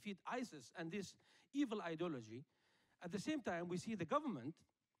and defeat ISIS and this evil ideology. At the same time, we see the government,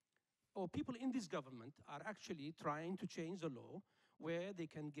 or people in this government, are actually trying to change the law where they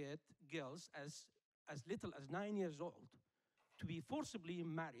can get girls as little as 9 years old to be forcibly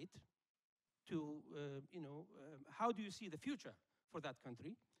married to, you know, how do you see the future for that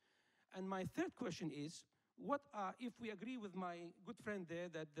country? And my third question is, if we agree with my good friend there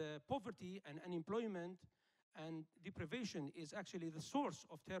that the poverty and unemployment and deprivation is actually the source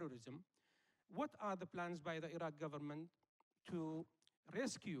of terrorism, what are the plans by the Iraq government to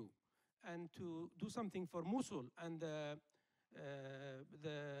rescue and to do something for Mosul and the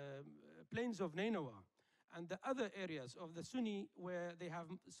plains of Nineveh and the other areas of the Sunni where they have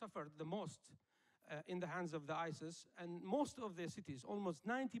suffered the most in the hands of the ISIS, and most of their cities, almost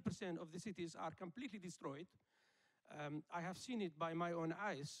 90% of the cities are completely destroyed. I have seen it by my own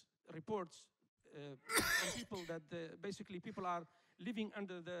eyes, reports from people that basically people are living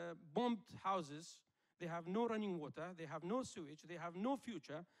under the bombed houses. They have no running water, they have no sewage, they have no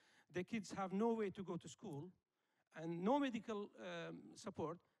future. The kids have no way to go to school and no medical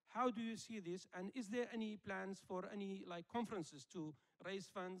support. How do you see this? And is there any plans for any like conferences to raise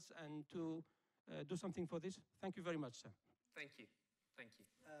funds and to do something for this? Thank you very much, sir. Thank you. Thank you.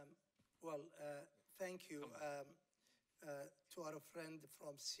 Thank you. To our friend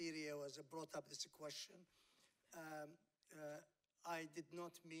from Syria who has brought up this question. I did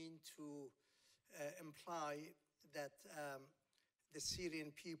not mean to imply that the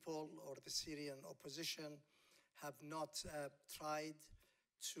Syrian people or the Syrian opposition have not tried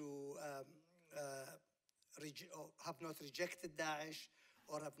to have not rejected Daesh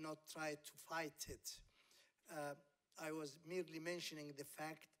or have not tried to fight it. I was merely mentioning the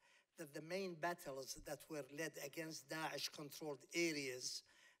fact that the main battles that were led against Daesh-controlled areas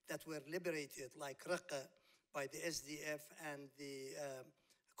that were liberated, like Raqqa, by the SDF and the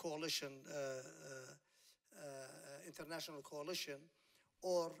coalition, international coalition,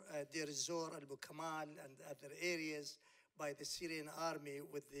 or Deir ez-Zor, Al-Bukamal, and other areas by the Syrian army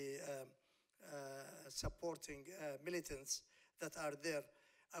with the supporting militants that are there.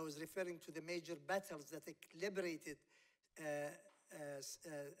 I was referring to the major battles that liberated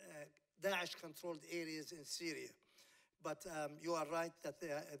Daesh-controlled areas in Syria. But you are right that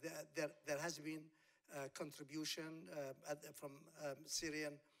there has been contribution from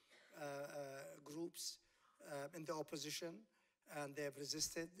Syrian groups in the opposition, and they have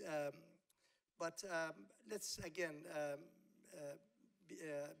resisted. But let's again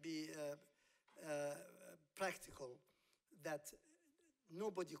be practical, that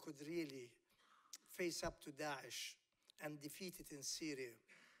nobody could really face up to Daesh and defeat it in Syria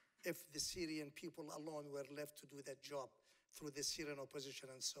if the Syrian people alone were left to do that job through the Syrian opposition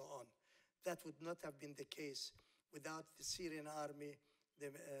and so on. That would not have been the case without the Syrian army,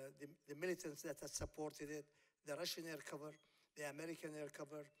 the militants that have supported it, the Russian air cover, the American air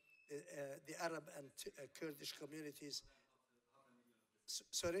cover, the Arab and Kurdish communities.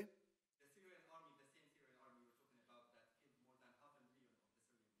 Sorry? The Syrian army, the same Syrian army we're talking about, that killed more than 500,000 of the Syrian people.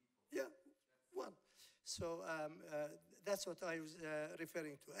 Yeah, one. So that's what I was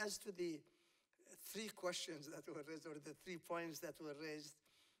referring to. As to the three questions that were raised, or the 3 points that were raised,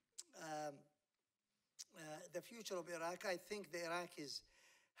 the future of Iraq, I think the Iraqis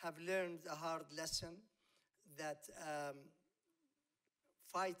have learned a hard lesson that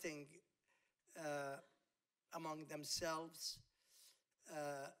fighting among themselves,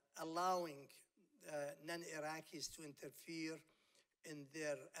 allowing non-Iraqis to interfere in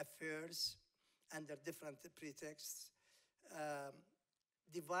their affairs under different pretexts,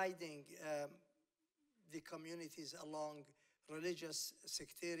 dividing the communities along religious,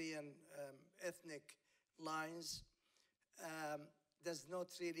 sectarian, ethnic lines, does not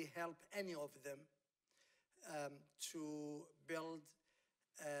really help any of them to build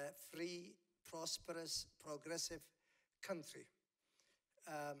a free, prosperous, progressive country.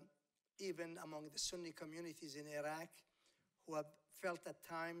 Even among the Sunni communities in Iraq, who have felt at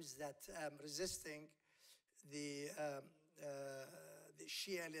times that resisting the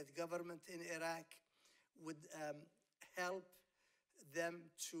Shia-led government in Iraq would help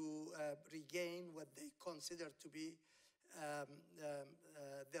them to regain what they consider to be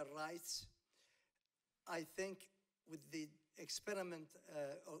their rights. I think with the experiment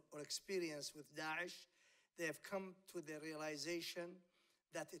or experience with Daesh, they have come to the realization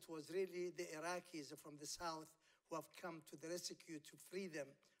that it was really the Iraqis from the south who have come to the rescue to free them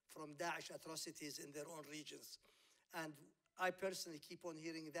from Daesh atrocities in their own regions. And I personally keep on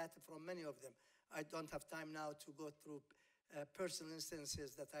hearing that from many of them. I don't have time now to go through personal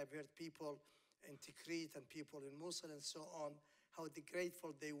instances that I've heard people in Tikrit and people in Mosul and so on, how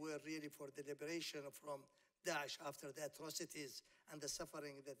grateful they were really for the liberation from Daesh after the atrocities and the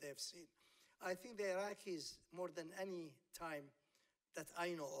suffering that they've seen. I think the Iraqis, more than any time that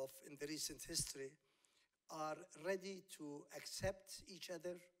I know of in the recent history, are ready to accept each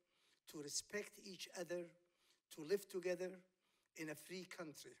other, to respect each other, to live together in a free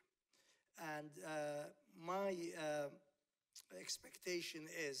country. And my expectation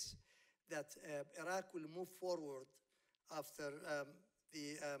is that Iraq will move forward after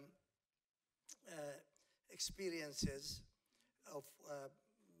the experiences of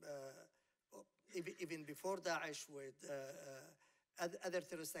even before Daesh with other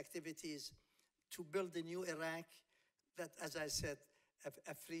terrorist activities, to build a new Iraq that, as I said,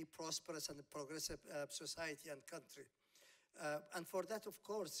 a free, prosperous, and progressive society and country. And for that, of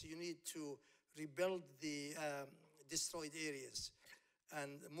course, you need to rebuild the destroyed areas.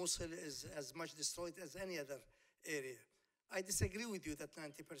 And Mosul is as much destroyed as any other area. I disagree with you that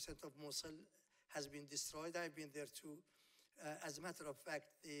 90% of Mosul has been destroyed. I've been there too. As a matter of fact,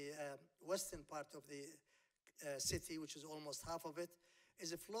 the western part of the city, which is almost half of it,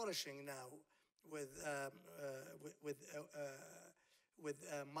 is flourishing now with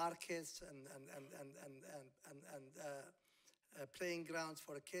markets and playing grounds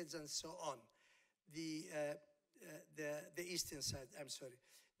for kids and so on. the eastern side, I'm sorry.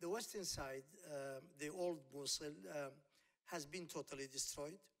 The western side, the old Mosul, has been totally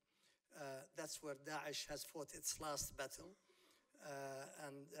destroyed. That's where Daesh has fought its last battle.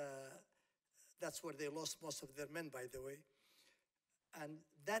 And that's where they lost most of their men, by the way. And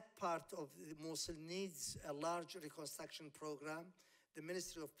that part of Mosul needs a large reconstruction program. The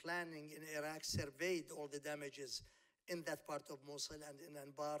Ministry of Planning in Iraq surveyed all the damages in that part of Mosul and in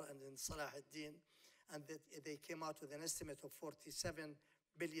Anbar and in Salah ad-Din, and they came out with an estimate of $47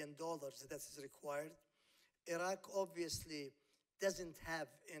 billion that is required. Iraq obviously doesn't have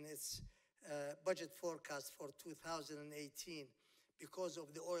in its budget forecast for 2018, because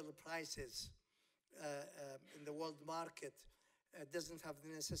of the oil prices in the world market, doesn't have the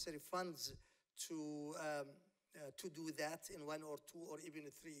necessary funds to do that in 1 or 2 or even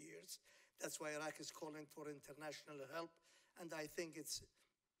 3 years. That's why Iraq is calling for international help. And I think it's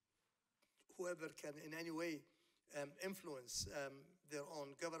whoever can in any way influence their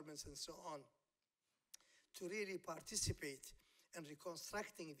own governments and so on to really participate in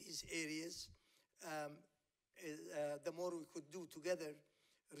reconstructing these areas. The more we could do together,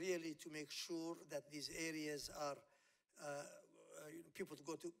 really, to make sure that these areas are people to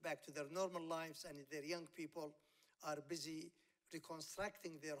go back to their normal lives, and their young people are busy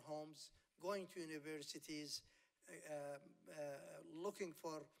reconstructing their homes, going to universities, looking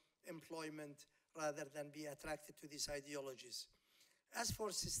for employment rather than be attracted to these ideologies. As for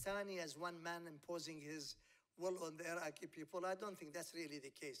Sistani as one man imposing his will on the Iraqi people, I don't think that's really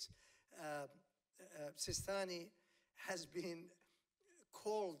the case. Sistani has been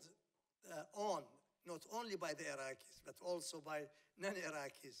called on, not only by the Iraqis, but also by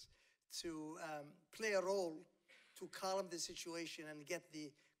non-Iraqis, to play a role to calm the situation and get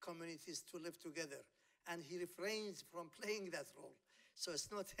the communities to live together. And he refrains from playing that role. So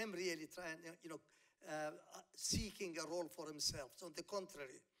it's not him really trying, seeking a role for himself. So on the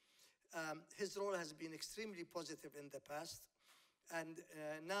contrary, his role has been extremely positive in the past. And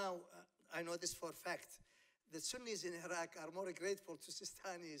now, I know this for a fact, the Sunnis in Iraq are more grateful to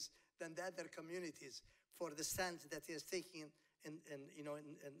Sistanis than the other communities for the stance that he has taken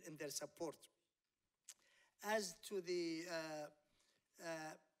in their support. As to the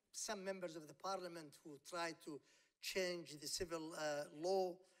some members of the parliament who tried to change the civil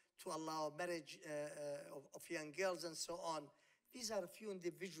law to allow marriage of young girls and so on, these are a few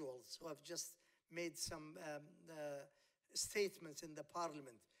individuals who have just made some statements in the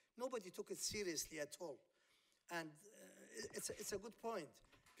parliament. Nobody took it seriously at all. And it's a good point,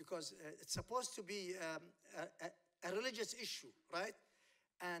 because it's supposed to be a religious issue, right?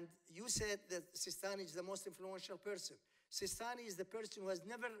 And you said that Sistani is the most influential person. Sistani is the person who has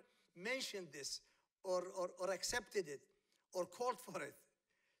never mentioned this or accepted it or called for it.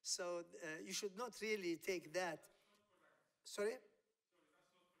 So you should not really take that. Sorry? Sorry, that's not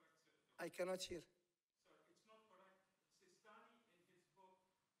correct, sir. I cannot hear. Sorry, it's not correct. Sistani, in his book,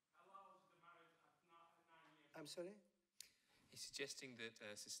 allows the marriage at 9 years. I'm sorry? He's suggesting that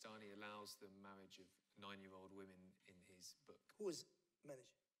Sistani allows the marriage of 9-year-old women in his book. Who is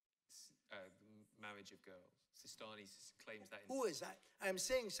managing? The marriage of girls. Sistani claims that. Who is that? I'm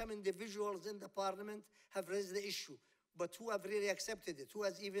saying some individuals in the parliament have raised the issue, but who have really accepted it? Who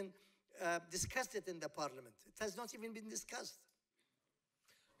has even discussed it in the parliament? It has not even been discussed.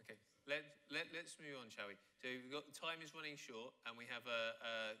 Okay, let's move on, shall we? So time is running short, and we have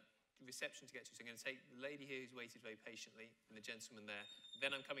a reception to get to. So I'm going to take the lady here who's waited very patiently, and the gentleman there.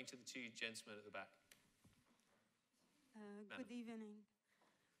 Then I'm coming to the 2 gentlemen at the back. Good evening.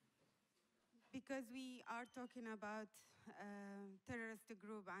 Because we are talking about terrorist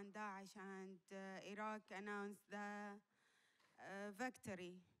group and Daesh, and Iraq announced the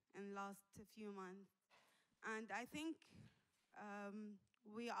victory in last few months. And I think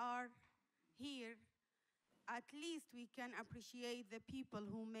we are here, at least we can appreciate the people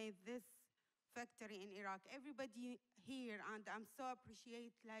who made this victory in Iraq. Everybody here, and I'm so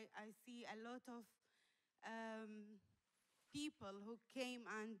appreciate, like I see a lot of people who came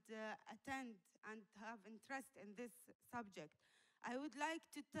and attend and have interest in this subject. I would like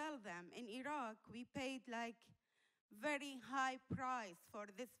to tell them, in Iraq, we paid like very high price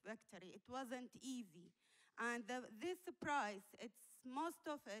for this victory. It wasn't easy. And this price, it's most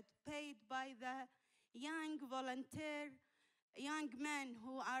of it paid by the young men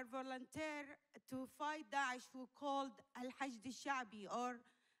who are volunteer to fight Daesh, who called H.E Shabi, or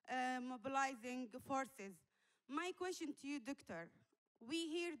mobilizing forces. My question to you, Doctor, we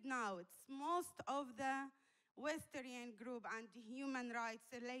heard now it's most of the Western group and human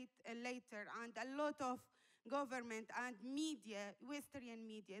rights later, and a lot of government and media, Western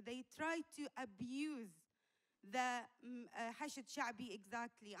media, they try to abuse the H.E Sha'bi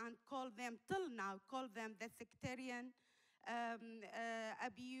exactly and call them, till now, call them the sectarian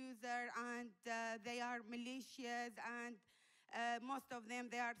abuser, and they are militias, and most of them,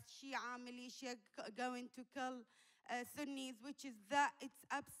 they are Shia militia going to kill Sunnis, which is it's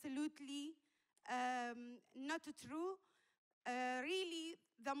absolutely not true. Really,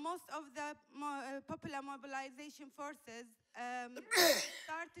 the most of the popular mobilization forces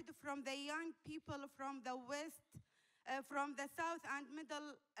started from the young people from the west, from the south and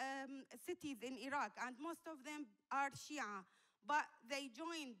middle cities in Iraq, and most of them are Shia, but they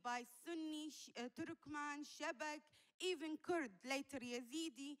joined by Sunni, Turkmen, Shabak, even Kurd, later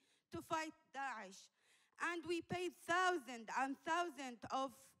Yazidi, to fight Daesh. And we paid thousands and thousands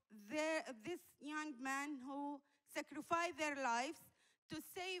of this young men who sacrificed their lives to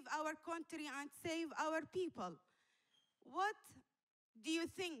save our country and save our people. What do you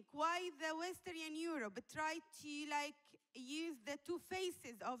think? Why the Western Europe tried to use the two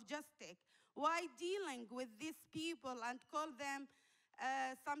faces of justice? Why dealing with these people and call them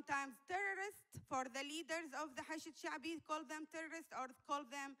sometimes terrorists for the leaders of the H.E Sha'bi, call them terrorists or call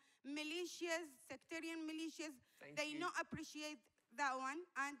them militias, sectarian militias? They not appreciate that one.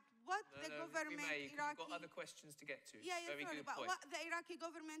 And what the government, Iraqi... We've got other questions to get to. Yeah, Very sorry, good but point. what the Iraqi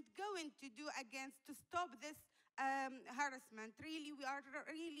government going to do against to stop this harassment? Really, we are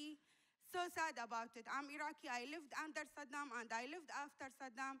really so sad about it. I'm Iraqi, I lived under Saddam and I lived after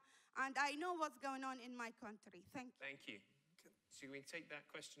Saddam, and I know what's going on in my country. Thank you. Thank you. So we take that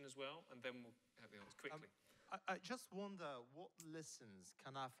question as well, and then we'll have the answers quickly. I just wonder, what lessons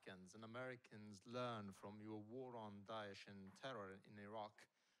can Afghans and Americans learn from your war on Daesh and terror in Iraq,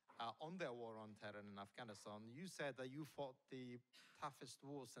 on their war on terror in Afghanistan? You said that you fought the toughest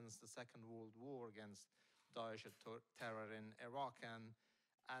war since the Second World War against Daesh and terror in Iraq, and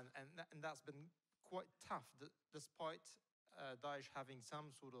that's been quite tough, despite Daesh having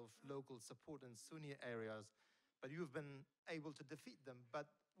some sort of local support in Sunni areas, but you've been able to defeat them. But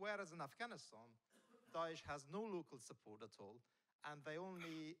whereas in Afghanistan, Daesh has no local support at all, and they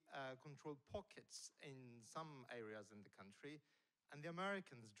only control pockets in some areas in the country, and the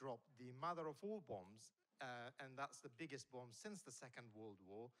Americans dropped the mother of all bombs, and that's the biggest bomb since the Second World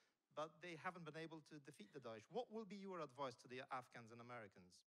War, but they haven't been able to defeat the Daesh. What will be your advice to the Afghans and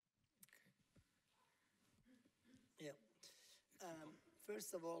Americans? Yeah.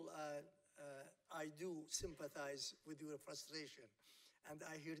 First of all, I do sympathize with your frustration, and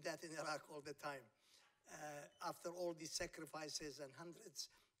I hear that in Iraq all the time. After all these sacrifices and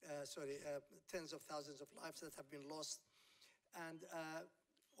tens of thousands of lives that have been lost, and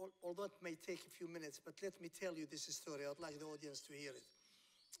although it may take a few minutes, but let me tell you this story. I'd like the audience to hear it.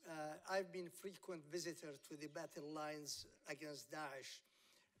 I've been a frequent visitor to the battle lines against Daesh,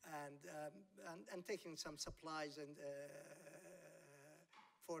 and taking some supplies and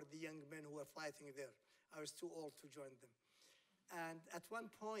for the young men who were fighting there. I was too old to join them. And at one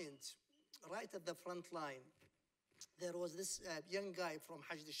point, right at the front line, there was this young guy from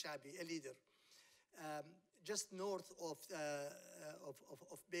H.E Sha'bi, a leader, just north of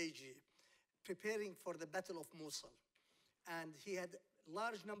Beji, preparing for the Battle of Mosul. And he had a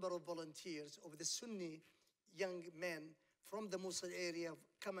large number of volunteers of the Sunni young men from the Mosul area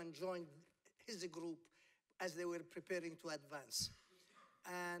come and join his group as they were preparing to advance.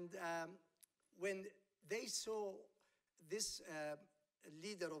 And when they saw this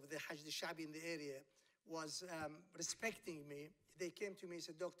leader of the H.E Sha'bi in the area was respecting me, they came to me and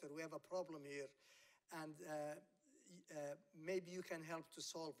said, "Doctor, we have a problem here, and maybe you can help to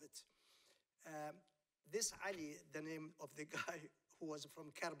solve it." This Ali, the name of the guy who was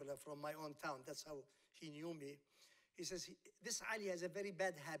from Karbala, from my own town, that's how he knew me. He says, this Ali has a very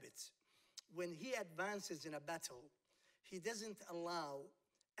bad habit. When he advances in a battle, he doesn't allow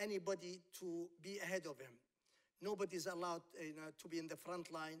anybody to be ahead of him. Nobody's allowed to be in the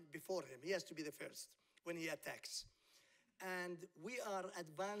front line before him. He has to be the first when he attacks. And we are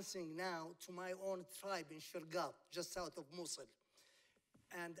advancing now to my own tribe in Shirgat, just south of Mosul.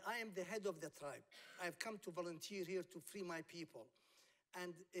 And I am the head of the tribe. I've come to volunteer here to free my people.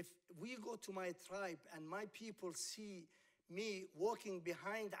 And if we go to my tribe and my people see me walking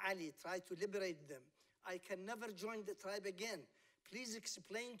behind Ali, try to liberate them, I can never join the tribe again. Please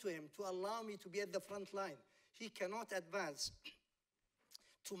explain to him to allow me to be at the front line. He cannot advance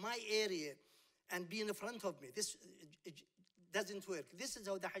to my area and be in the front of me. This doesn't work. This is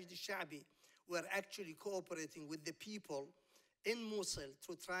how the H.E Sha'bi were actually cooperating with the people in Mosul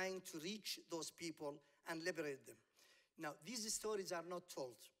to trying to reach those people and liberate them. Now, these stories are not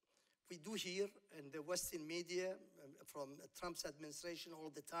told. We do hear in the Western media from Trump's administration all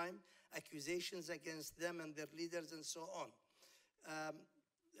the time, accusations against them and their leaders and so on.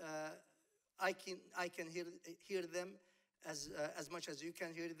 I can hear them as much as you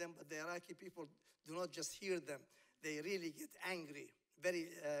can hear them, but the Iraqi people do not just hear them. They really get angry, very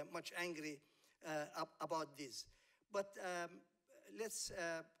much angry about this. But let's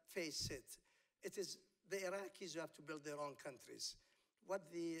face it, it is the Iraqis who have to build their own countries.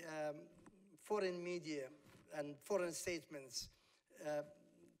 What the foreign media and foreign statements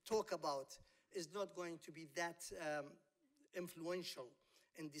talk about is not going to be that influential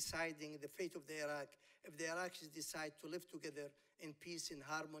in deciding the fate of the Iraq. If the Iraqis decide to live together in peace, in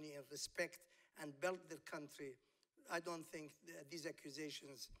harmony, in respect, and build their country, I don't think these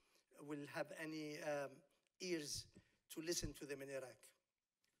accusations will have any ears to listen to them in Iraq.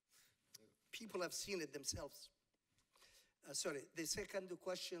 People have seen it themselves. Sorry, the second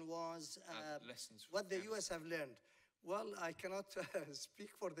question was what the US have learned. Well, I cannot speak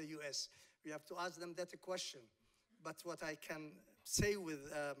for the US. We have to ask them that question. But what I can say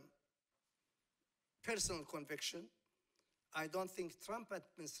with personal conviction, I don't think Trump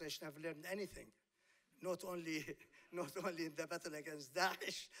administration have learned anything. Not only in the battle against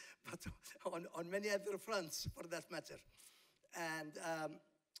Daesh, but on many other fronts for that matter. And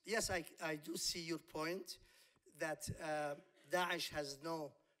yes, I do see your point that Daesh has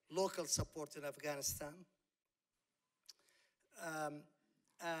no local support in Afghanistan.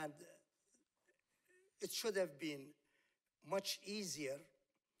 And it should have been much easier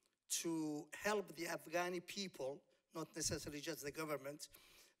to help the Afghani people, not necessarily just the government,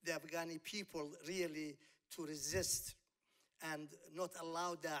 the Afghani people really to resist and not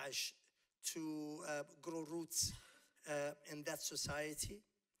allow Daesh to grow roots in that society.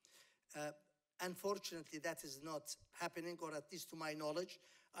 Unfortunately, that is not happening, or at least to my knowledge.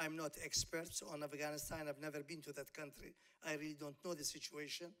 I'm not expert on Afghanistan. I've never been to that country. I really don't know the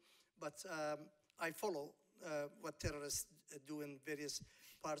situation, but I follow what terrorists do in various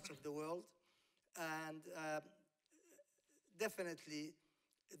parts of the world. And definitely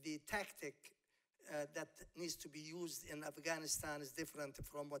the tactic that needs to be used in Afghanistan is different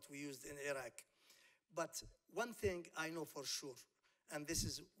from what we used in Iraq. But one thing I know for sure, and this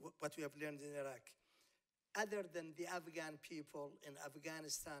is what we have learned in Iraq, other than the Afghan people in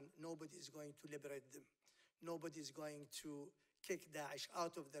Afghanistan, nobody is going to liberate them. Nobody is going to kick Daesh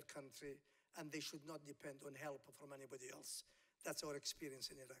out of their country, and they should not depend on help from anybody else. That's our experience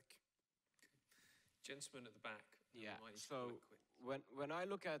in Iraq. Gentleman at the back. Yeah, so when I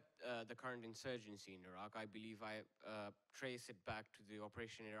look at the current insurgency in Iraq, I believe I trace it back to the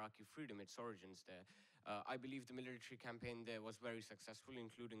Operation Iraqi Freedom, its origins there. I believe the military campaign there was very successful,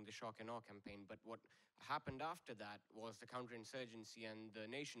 including the shock and awe campaign. But what happened after that was the counterinsurgency and the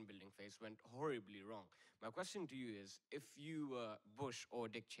nation-building phase went horribly wrong. My question to you is, if you were Bush or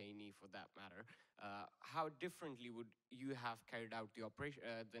Dick Cheney, for that matter, how differently would you have carried out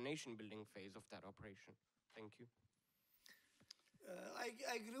the nation-building phase of that operation? Thank you.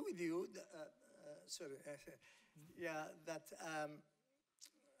 I agree with you. Sorry, yeah,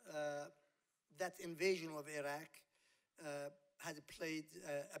 that invasion of Iraq had played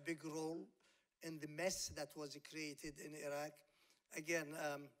a big role in the mess that was created in Iraq. Again,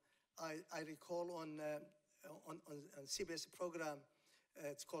 I recall on CBS program,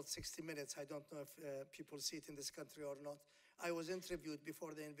 it's called 60 Minutes. I don't know if people see it in this country or not. I was interviewed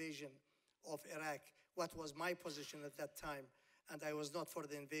before the invasion of Iraq. What was my position at that time? And I was not for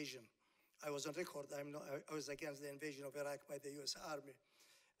the invasion. I was on record. I was against the invasion of Iraq by the US Army.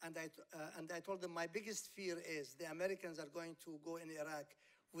 And I told them my biggest fear is the Americans are going to go in Iraq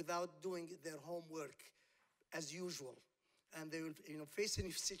without doing their homework as usual. And they will face a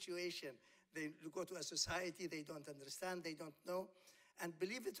new situation. They go to a society they don't understand, they don't know. And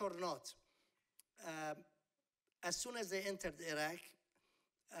believe it or not, as soon as they entered Iraq,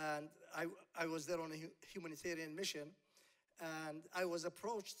 and I was there on a humanitarian mission, and I was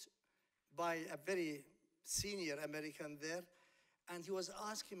approached by a very senior American there, and he was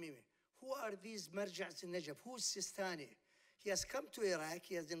asking me, who are these Marja's in Najaf? Who's Sistani? He has come to Iraq,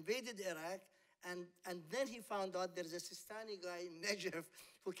 he has invaded Iraq, and then he found out there's a Sistani guy in Najaf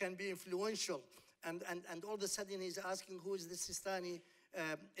who can be influential. And all of a sudden he's asking who is the Sistani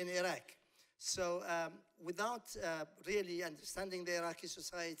in Iraq. So without really understanding the Iraqi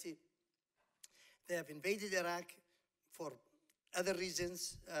society, they have invaded Iraq for other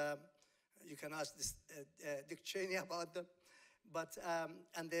reasons. You can ask Dick Cheney about them. But,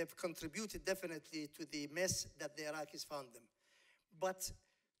 and they've contributed definitely to the mess that the Iraqis found them. But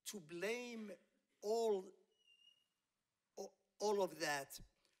to blame all of that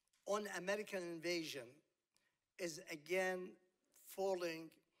on American invasion is again falling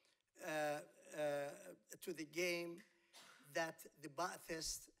to the game that the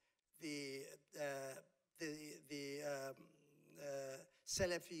Ba'athists, the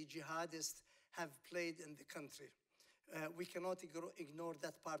Salafi jihadists have played in the country. We cannot ignore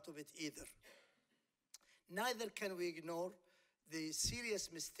that part of it either. Neither can we ignore the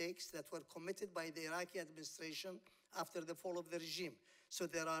serious mistakes that were committed by the Iraqi administration after the fall of the regime. So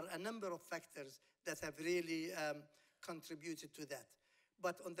there are a number of factors that have really contributed to that.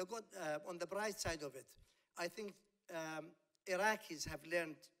 But on the bright side of it, I think Iraqis have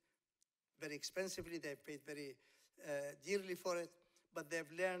learned very expensively, they've paid very dearly for it, but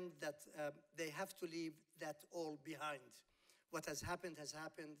they've learned that they have to leave that all behind. What has happened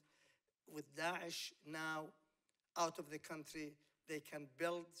with Daesh now out of the country. They can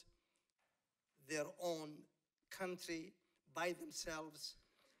build their own country by themselves,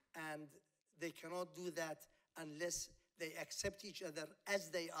 and they cannot do that unless they accept each other as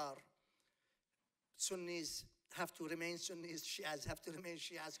they are. Sunnis have to remain Sunnis, Shias have to remain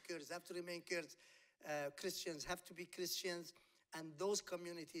Shias, Kurds have to remain Kurds, Christians have to be Christians, and those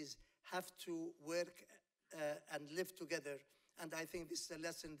communities have to work and live together. And I think this is a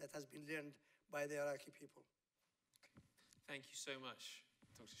lesson that has been learned by the Iraqi people. Thank you so much,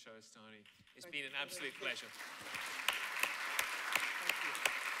 Dr. Shahristani. It's been an absolute pleasure.